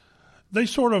 They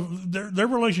sort of their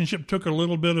relationship took a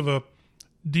little bit of a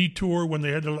detour when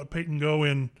they had to let Peyton go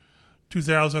in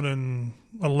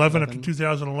 2011 after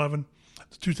 2011,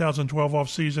 the 2012 off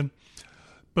season.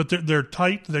 But they're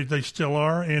tight. They still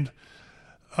are, and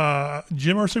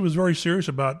Jim Irsay was very serious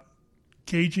about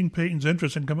gauging Peyton's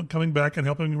interest in coming back and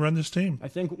helping run this team. I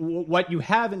think what you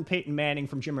have in Peyton Manning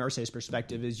from Jim Irsay's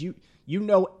perspective is you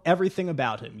know everything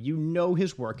about him. You know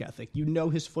his work ethic. You know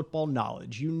his football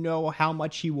knowledge. You know how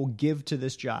much he will give to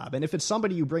this job. And if it's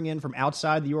somebody you bring in from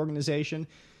outside the organization,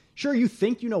 sure, you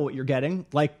think you know what you're getting,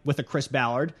 like with a Chris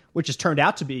Ballard, which has turned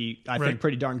out to be, I think,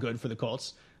 pretty darn good for the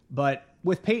Colts. But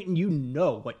with Peyton, you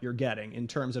know what you're getting in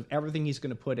terms of everything he's going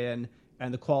to put in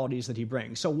and the qualities that he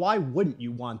brings. So why wouldn't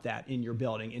you want that in your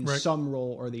building in some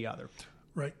role or the other?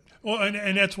 Right. Well,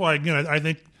 and that's why, again, I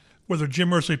think whether Jim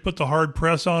Irsay put the hard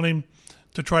press on him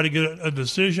to try to get a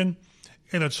decision,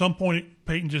 and at some point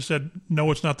Peyton just said, no,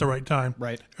 it's not the right time.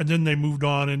 Right. I And then they moved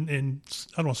on and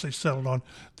I don't want to say settled on.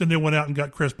 Then they went out and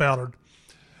got Chris Ballard.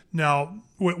 Now,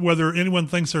 whether anyone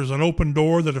thinks there's an open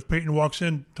door that if Peyton walks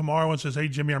in tomorrow and says, hey,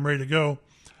 Jimmy, I'm ready to go,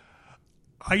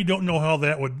 I don't know how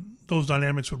those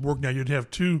dynamics would work. Now, you'd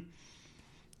have 2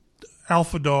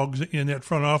 alpha dogs in that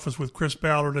front office with Chris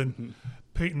Ballard and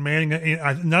Peyton Manning.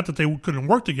 Not that they couldn't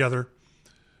work together,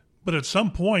 but at some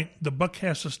point the buck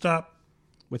has to stop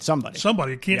with somebody.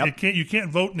 You can't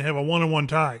vote and have a 1-on-1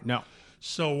 tie. No.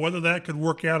 So whether that could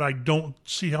work out, I don't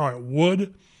see how it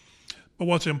would. But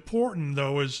what's important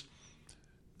though is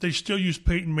they still use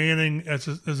Peyton Manning as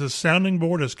a sounding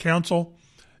board, as counsel.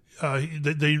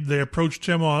 They approached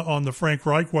him on the Frank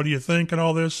Reich, what do you think, and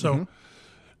all this. So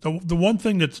the one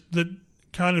thing that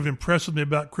kind of impresses me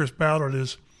about Chris Ballard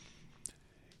is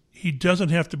he doesn't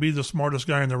have to be the smartest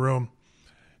guy in the room.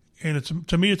 And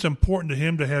to me, it's important to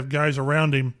him to have guys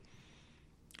around him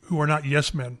who are not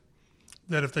yes men,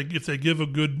 that if they give a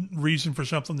good reason for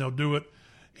something, they'll do it.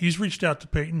 He's reached out to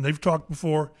Peyton. They've talked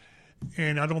before,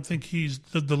 and I don't think he's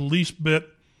the least bit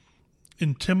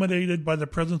intimidated by the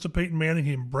presence of Peyton Manning.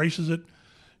 He embraces it.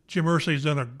 Jim Irsay's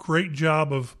done a great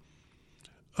job of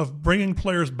bringing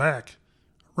players back.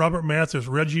 Robert Mathis,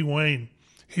 Reggie Wayne.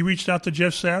 He reached out to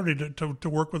Jeff Saturday to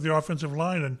work with the offensive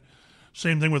line, and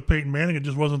same thing with Peyton Manning. It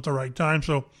just wasn't the right time.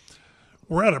 So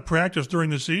we're out of practice during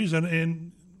the season,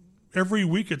 and every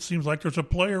week it seems like there's a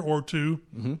player or two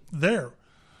there.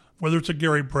 Whether it's a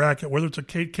Gary Brackett, whether it's a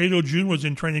Cato June was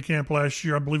in training camp last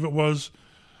year, I believe it was,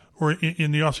 or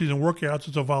in the offseason workouts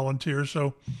as a volunteer.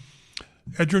 So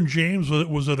Edgerrin James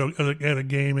was at a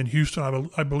game in Houston,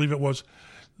 I believe it was.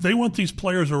 They want these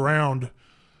players around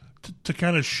to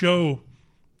kind of show,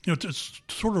 to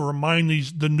sort of remind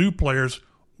the new players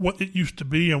what it used to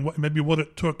be and maybe what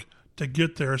it took to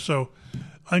get there. So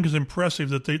I think it's impressive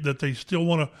that they still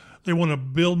want to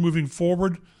build moving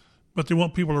forward, but they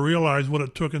want people to realize what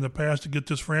it took in the past to get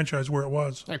this franchise where it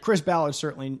was. Chris Ballard's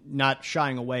certainly not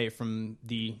shying away from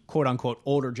the quote-unquote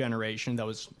older generation that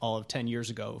was all of 10 years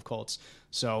ago of Colts.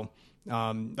 So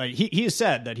he has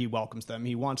said that he welcomes them.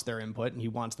 He wants their input, and he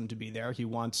wants them to be there. He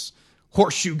wants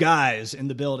horseshoe guys in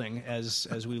the building,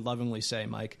 as we lovingly say,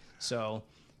 Mike. So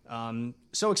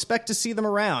expect to see them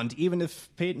around, even if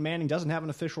Peyton Manning doesn't have an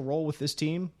official role with this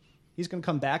team. He's going to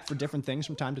come back for different things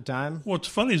from time to time. What's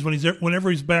funny is whenever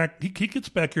he's back, he gets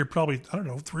back here probably,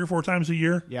 3 or 4 times a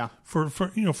year. Yeah. For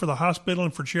the hospital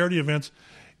and for charity events,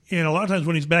 and a lot of times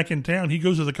when he's back in town, he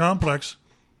goes to the complex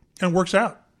and works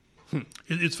out.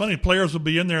 It's funny. Players will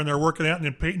be in there and they're working out, and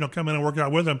then Peyton will come in and work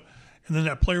out with them, and then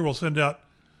that player will send out,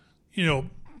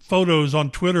 photos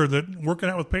on Twitter that working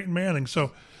out with Peyton Manning.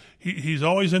 So he's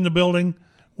always in the building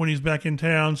when he's back in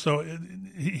town. So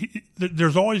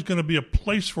there's always going to be a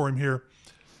place for him here.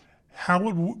 How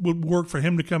it would work for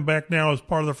him to come back now as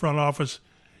part of the front office,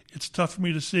 it's tough for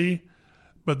me to see,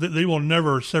 but they will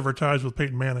never sever ties with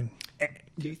Peyton Manning.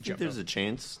 Do you think there's a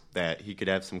chance that he could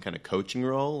have some kind of coaching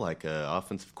role, like an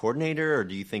offensive coordinator, or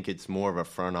do you think it's more of a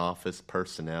front office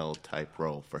personnel type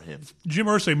role for him? Jim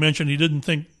Irsay mentioned he didn't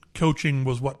think coaching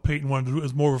was what Peyton wanted to do. It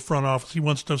was more of a front office. He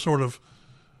wants to sort of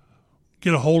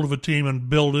get a hold of a team and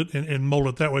build it and mold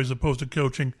it that way as opposed to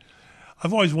coaching.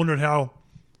 I've always wondered how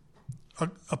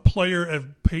a player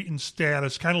of Peyton's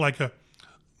status, kind of like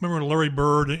remember Larry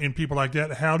Bird and people like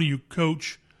that, how do you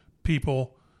coach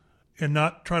people and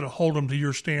not try to hold them to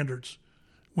your standards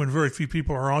when very few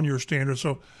people are on your standards?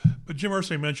 So, but Jim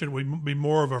Irsay mentioned it would be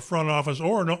more of a front office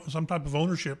or some type of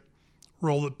ownership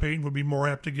role that Peyton would be more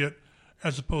apt to get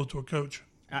as opposed to a coach.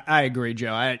 I agree,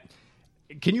 Joe.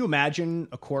 Can you imagine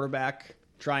a quarterback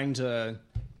trying to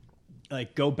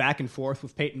go back and forth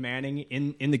with Peyton Manning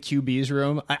in the QB's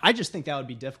room? I just think that would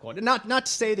be difficult. And not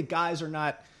to say that guys are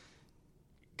not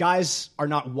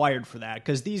wired for that,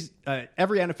 because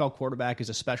every NFL quarterback is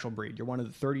a special breed. You're one of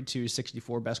the 32,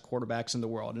 64 best quarterbacks in the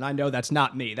world. And I know that's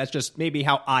not me. That's just maybe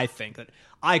how I think, that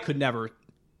I could never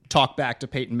talk back to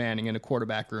Peyton Manning in a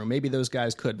quarterback room. Maybe those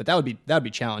guys could, but that would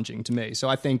be challenging to me. So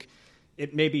I think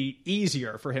it may be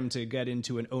easier for him to get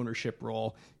into an ownership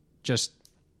role just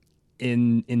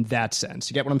in that sense.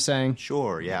 You get what I'm saying?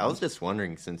 Sure, yeah. I was just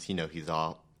wondering, since, he's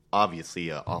obviously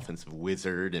an offensive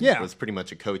wizard and was pretty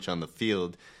much a coach on the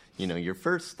field, your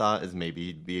first thought is maybe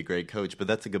he'd be a great coach, but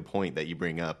that's a good point that you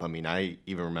bring up. I mean, I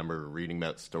even remember reading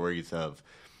about stories of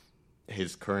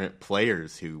his current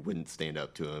players who wouldn't stand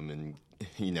up to him, and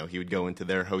he would go into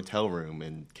their hotel room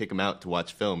and kick them out to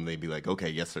watch film. They'd be like, "Okay,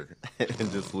 yes, sir,"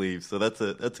 and just leave. So that's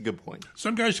a good point.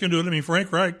 Some guys can do it. I mean,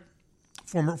 Frank Reich,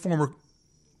 former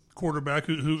quarterback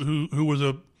who was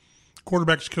a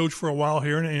quarterback's coach for a while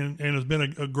here and has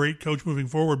been a great coach moving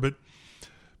forward. But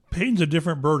Peyton's a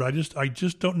different bird. I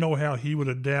just don't know how he would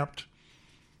adapt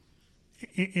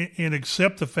and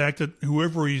accept the fact that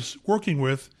whoever he's working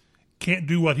with can't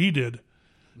do what he did.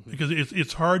 Because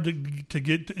it's hard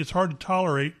it's hard to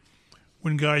tolerate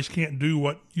when guys can't do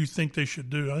what you think they should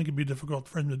do. I think it'd be difficult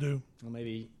for him to do. Well,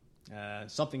 maybe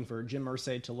something for Jim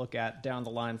Irsay to look at down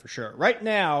the line for sure. Right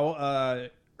now,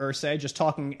 Irsay, just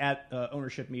talking at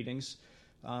ownership meetings,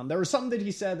 there was something that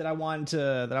he said that I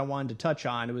wanted to touch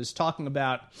on. It was talking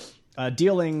about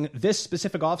dealing this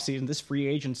specific offseason, this free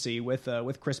agency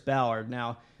with Chris Ballard.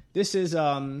 Now, this is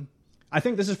I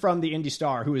think this is from the Indy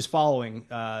Star, who is following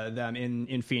them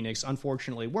in Phoenix.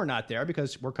 Unfortunately, we're not there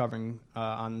because we're covering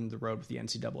on the road with the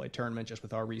NCAA tournament, just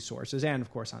with our resources. And,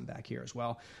 of course, I'm back here as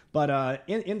well. But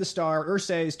in the Star,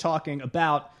 Irsay is talking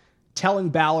about telling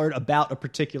Ballard about a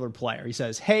particular player. He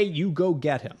says, "Hey, you go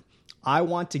get him. I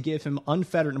want to give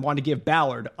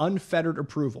Ballard unfettered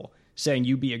approval, saying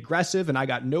you be aggressive, and I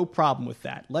got no problem with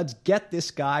that. Let's get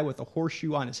this guy with a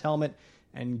horseshoe on his helmet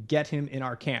and get him in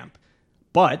our camp."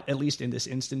 But, at least in this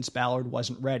instance, Ballard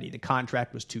wasn't ready. The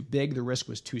contract was too big. The risk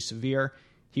was too severe.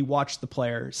 He watched the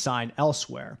player sign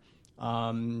elsewhere.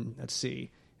 Let's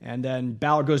see. And then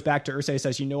Ballard goes back to Irsay and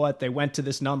says, "You know what? They went to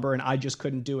this number, and I just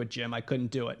couldn't do it, Jim. I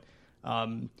couldn't do it."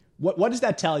 What does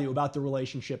that tell you about the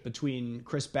relationship between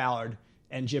Chris Ballard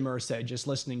and Jim Irsay, just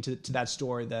listening to that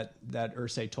story that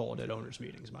Irsay told at owners'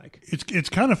 meetings, Mike. It's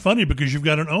kind of funny because you've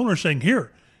got an owner saying,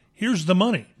 here's the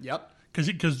money. Yep.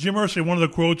 Because Jim Irsay, one of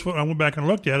the quotes I went back and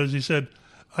looked at is he said,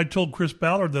 I told Chris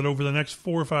Ballard that over the next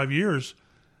 4 or 5 years,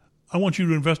 I want you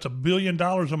to invest $1 billion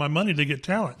of my money to get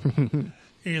talent.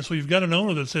 And so you've got an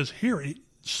owner that says, here,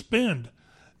 spend.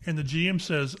 And the GM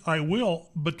says, I will,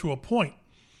 but to a point.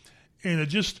 And it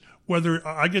just, whether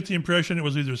I get the impression it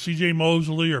was either C.J.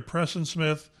 Mosley or Preston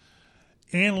Smith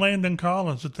and Landon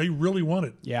Collins that they really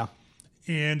wanted. Yeah.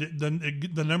 And then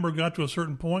the number got to a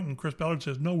certain point, and Chris Ballard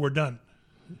says, no, we're done.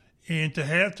 And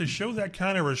to show that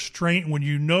kind of restraint when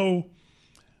you know.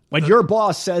 When your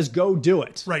boss says, go do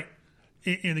it. Right.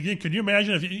 And again, can you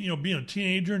imagine if being a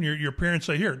teenager and your parents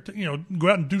say, here, go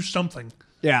out and do something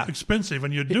expensive,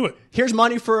 and you do it. Here's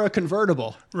money for a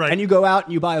convertible. Right. And you go out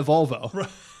and you buy a Volvo.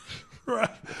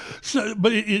 Right. So,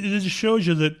 but it just shows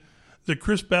you that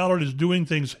Chris Ballard is doing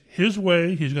things his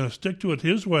way. He's going to stick to it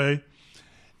his way.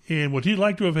 And would he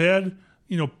like to have had,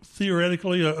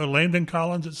 theoretically, a Landon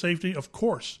Collins at safety? Of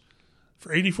course. For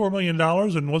 $84 million,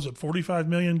 and was it $45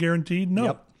 million guaranteed? No.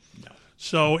 Yep. No.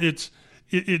 So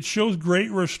it shows great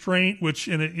restraint,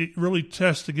 and it really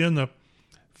tests, again, the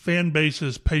fan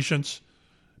base's patience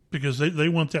because they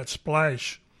want that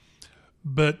splash.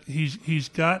 But he's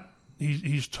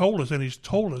told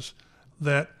us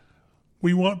that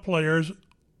we want players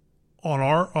on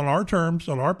our terms,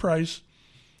 on our price,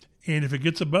 and if it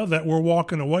gets above that, we're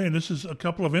walking away. And this is a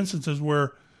couple of instances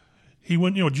where he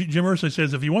went, Jim Irsay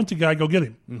says, if you want the guy, go get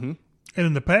him. Mm-hmm. And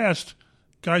in the past,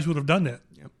 guys would have done that.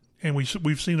 Yep. And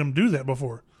we've seen them do that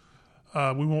before.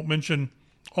 We won't mention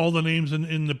all the names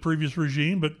in the previous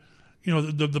regime, but,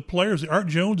 the players, the Art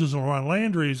Joneses and Ron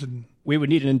Landry's. And we would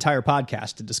need an entire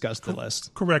podcast to discuss the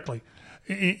list. Correctly.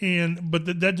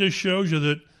 But that just shows you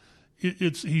that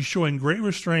he's showing great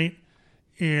restraint,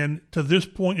 and to this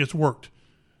point, it's worked.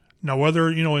 Now, whether,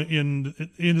 in the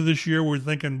end of this year, we're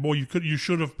thinking, boy, you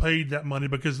should have paid that money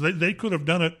because they could have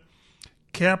done it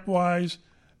cap-wise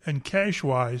and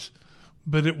cash-wise,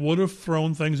 but it would have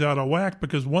thrown things out of whack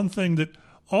because one thing that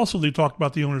also they talked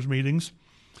about the owners' meetings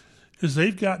is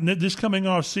they've got this coming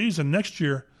off season next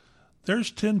year, there's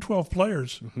 10, 12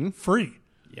 players free.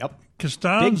 Yep.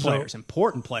 Costanzo. Big players,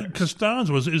 important players.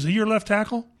 Costanzo, is he your left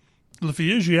tackle? If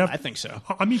he is, you have. I think so.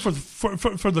 I mean,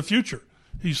 for the future.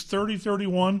 He's 30,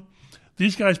 31.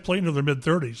 These guys play into their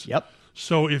mid-30s. Yep.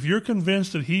 So if you're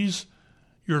convinced that he's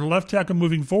your left tackle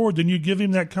moving forward, then you give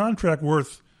him that contract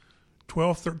worth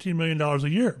 $12, $13 million a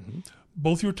year. Mm-hmm.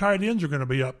 Both your tight ends are going to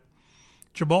be up.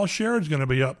 Jabal Sherrod's going to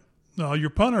be up. Your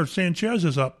punter, Sanchez,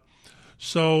 is up.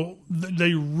 So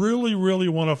they really, really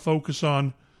want to focus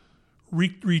on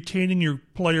retaining your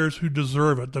players who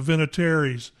deserve it. The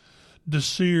Vinatieri's,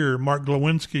 Desir, Mark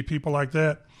Glowinski, people like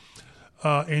that.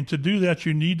 And to do that,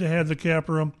 you need to have the cap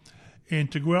room. And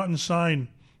to go out and sign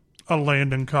a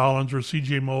Landon Collins or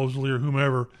C.J. Mosley or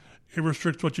whomever, it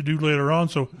restricts what you do later on.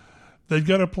 So they've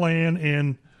got a plan,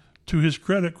 and to his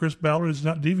credit, Chris Ballard is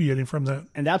not deviating from that.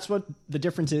 And that's what the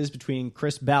difference is between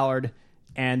Chris Ballard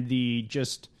and the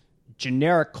just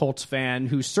generic Colts fan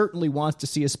who certainly wants to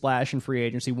see a splash in free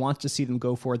agency, wants to see them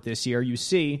go for it this year. You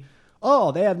see,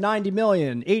 they have $90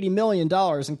 million, $80 million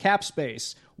in cap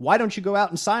space. Why don't you go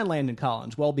out and sign Landon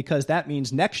Collins? Well, because that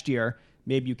means next year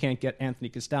maybe you can't get Anthony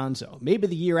Costanzo. Maybe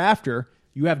the year after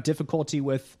you have difficulty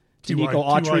with Danico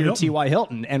Autry or T.Y.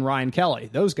 Hilton and Ryan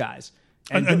Kelly, those guys.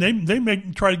 And they may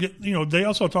try to get, they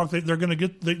also talk that they're going to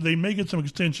get, they may get some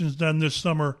extensions done this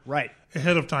summer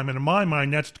ahead of time. And in my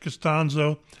mind, that's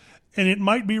Costanzo. And it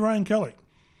might be Ryan Kelly.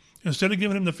 Instead of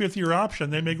giving him the fifth-year option,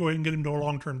 they may go ahead and get him to a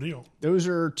long-term deal. Those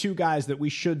are two guys that we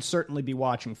should certainly be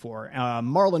watching for.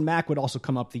 Marlon Mack would also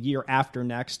come up the year after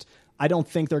next. I don't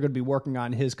think they're going to be working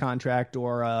on his contract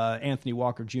or Anthony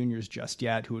Walker Jr.'s just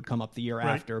yet, who would come up the year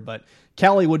after. But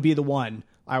Kelly would be the one,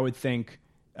 I would think,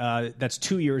 that's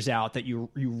 2 years out that you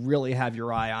really have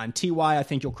your eye on. T.Y., I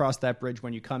think you'll cross that bridge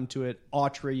when you come to it.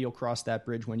 Autry, you'll cross that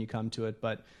bridge when you come to it.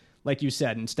 But like you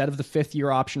said, instead of the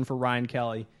fifth-year option for Ryan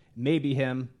Kelly, maybe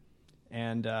him.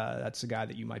 And that's the guy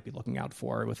that you might be looking out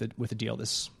for with a deal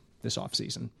this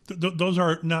offseason. Those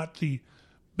are not the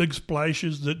big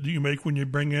splashes that you make when you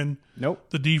bring in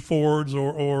the D Fords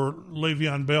or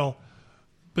Le'Veon Bell,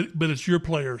 but it's your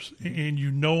players, and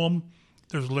you know them.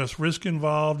 There's less risk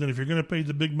involved, and if you're going to pay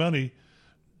the big money,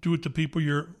 do it to people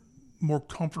you're more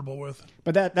comfortable with.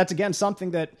 But that's, again,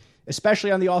 something that,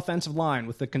 especially on the offensive line,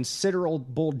 with the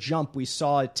considerable jump we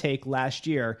saw it take last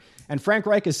year. And Frank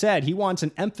Reich has said he wants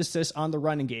an emphasis on the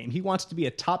running game. He wants to be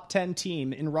a top 10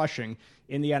 team in rushing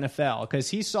in the NFL, because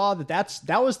he saw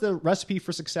that was the recipe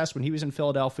for success when he was in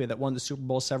Philadelphia that won the Super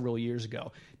Bowl several years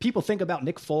ago. People think about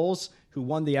Nick Foles, who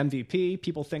won the MVP.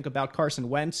 People think about Carson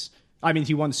Wentz. I mean,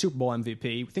 he won the Super Bowl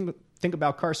MVP. Think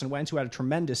about Carson Wentz, who had a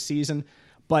tremendous season.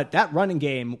 But that running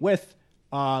game with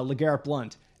LeGarrette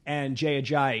Blount and Jay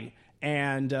Ajayi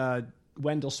and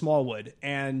Wendell Smallwood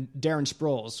and Darren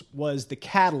Sproles was the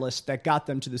catalyst that got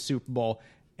them to the Super Bowl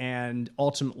and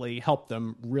ultimately helped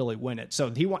them really win it.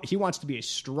 So he wants to be a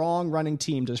strong running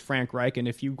team, does Frank Reich, and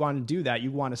if you want to do that,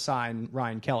 you want to sign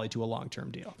Ryan Kelly to a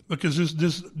long-term deal. Because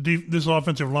this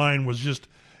offensive line was just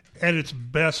at its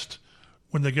best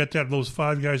when they got those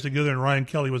five guys together and Ryan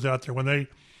Kelly was out there.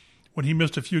 When he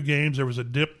missed a few games, there was a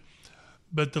dip.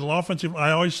 But the offensive,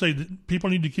 I always say that people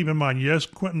need to keep in mind, yes,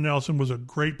 Quentin Nelson was a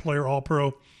great player,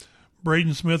 all-pro.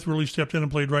 Braden Smith really stepped in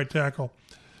and played right tackle.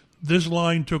 This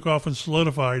line took off and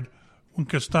solidified when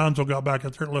Costanzo got back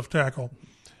at their left tackle.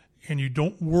 And you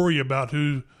don't worry about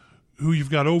who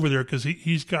you've got over there, because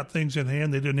he's got things in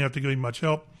hand. They didn't have to give him much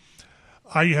help.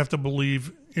 I have to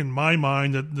believe, in my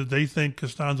mind, that they think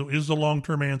Costanzo is the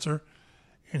long-term answer,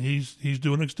 and he's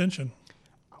doing extension.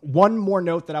 One more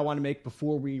note that I want to make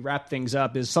before we wrap things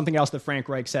up is something else that Frank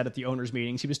Reich said at the owners'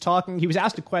 meetings. He was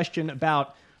asked a question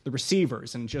about the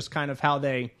receivers and just kind of how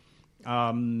they,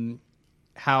 I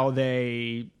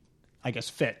guess,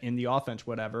 fit in the offense,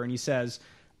 whatever. And he says,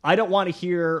 I don't want to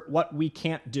hear what we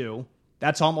can't do.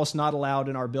 That's almost not allowed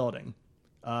in our building.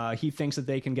 He thinks that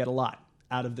they can get a lot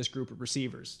out of this group of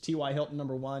receivers. T.Y. Hilton,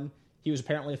 number one. He was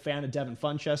apparently a fan of Devin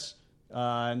Funchess,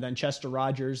 and then Chester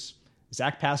Rogers,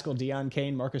 Zach Pascal, Deion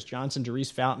Kane, Marcus Johnson,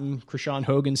 Jerice Fountain, Krishan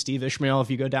Hogan, Steve Ishmael, if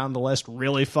you go down the list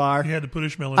really far. You had to put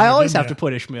Ishmael in there. I always have to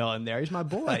put Ishmael in there. He's my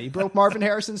boy. He broke Marvin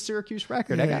Harrison's Syracuse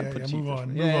record. I got to put move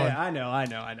on. I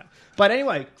know. But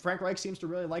anyway, Frank Reich seems to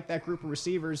really like that group of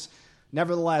receivers.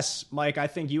 Nevertheless, Mike, I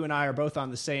think you and I are both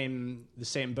on the same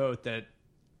boat that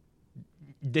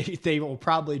they will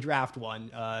probably draft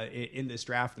one in this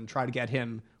draft and try to get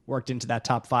him worked into that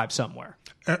top 5 somewhere.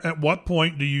 At what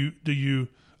point do you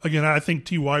again, I think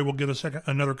T.Y. will get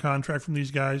another contract from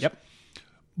these guys. Yep.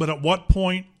 But at what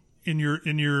point in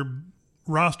your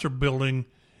roster building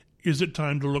is it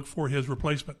time to look for his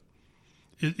replacement?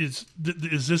 Is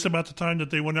this about the time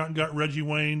that they went out and got Reggie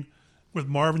Wayne with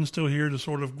Marvin still here to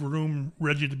sort of groom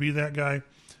Reggie to be that guy?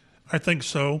 I think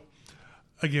so.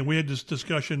 Again, we had this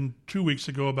discussion 2 weeks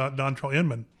ago about Dontrell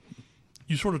Inman.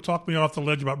 You sort of talked me off the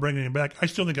ledge about bringing him back. I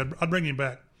still think I'd bring him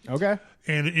back. Okay.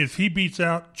 And if he beats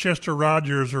out Chester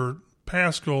Rogers or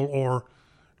Pascal or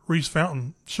Reese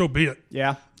Fountain, so be it.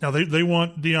 Yeah. Now, they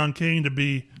want Deion Kane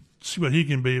to see what he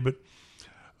can be, but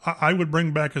I would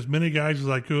bring back as many guys as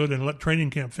I could and let training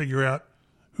camp figure out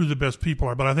who the best people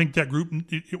are. But I think that group,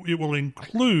 it will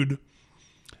include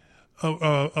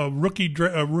a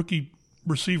rookie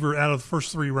receiver out of the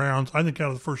first 3 rounds. I think out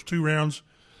of the first 2 rounds,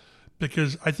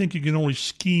 because I think you can only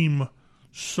scheme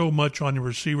so much on your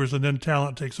receivers and then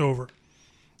talent takes over.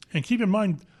 And keep in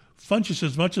mind, Funchess,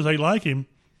 as much as I like him,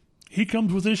 he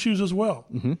comes with issues as well.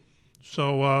 Mm-hmm.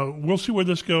 So we'll see where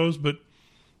this goes, but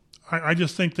I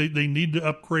just think they need to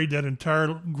upgrade that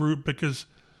entire group, because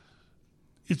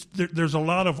there's a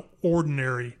lot of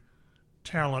ordinary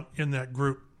talent in that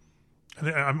group. And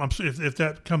if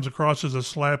that comes across as a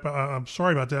slap, I'm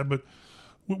sorry about that, but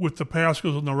with the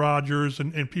Pascals and the Rogers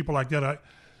and people like that,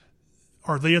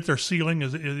 are they at their ceiling?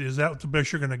 Is that the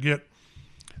best you're going to get?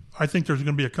 I think there's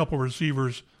going to be a couple of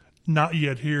receivers not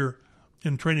yet here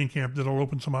in training camp that'll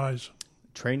open some eyes.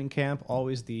 Training camp,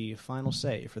 always the final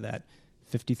say for that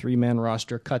 53-man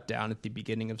roster cut down at the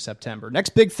beginning of September. Next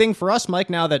big thing for us, Mike,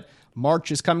 now that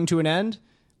March is coming to an end,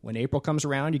 when April comes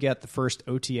around, you get the first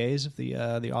OTAs of the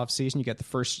offseason. You get the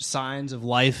first signs of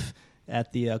life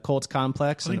at the Colts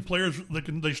complex. I think players,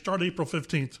 they start April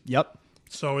 15th. Yep.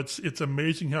 So it's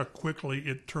amazing how quickly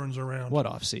it turns around. What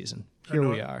offseason? Here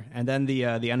we are. And then the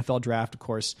NFL draft, of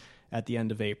course, at the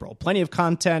end of April. Plenty of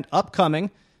content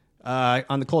upcoming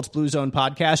on the Colts Blue Zone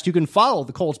podcast. You can follow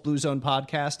the Colts Blue Zone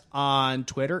podcast on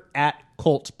Twitter at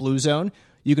Colts Blue Zone.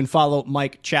 You can follow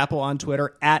Mike Chappell on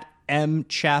Twitter at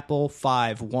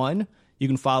mchappell51. You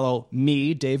can follow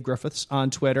me, Dave Griffiths,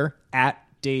 on Twitter at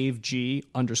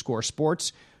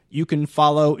DaveG_sports. You can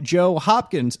follow Joe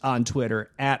Hopkins on Twitter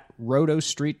at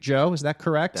RotoStreetJoe. Is that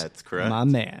correct? That's correct. My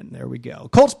man. There we go.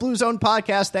 Colts Blue Zone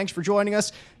podcast. Thanks for joining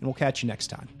us, and we'll catch you next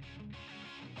time.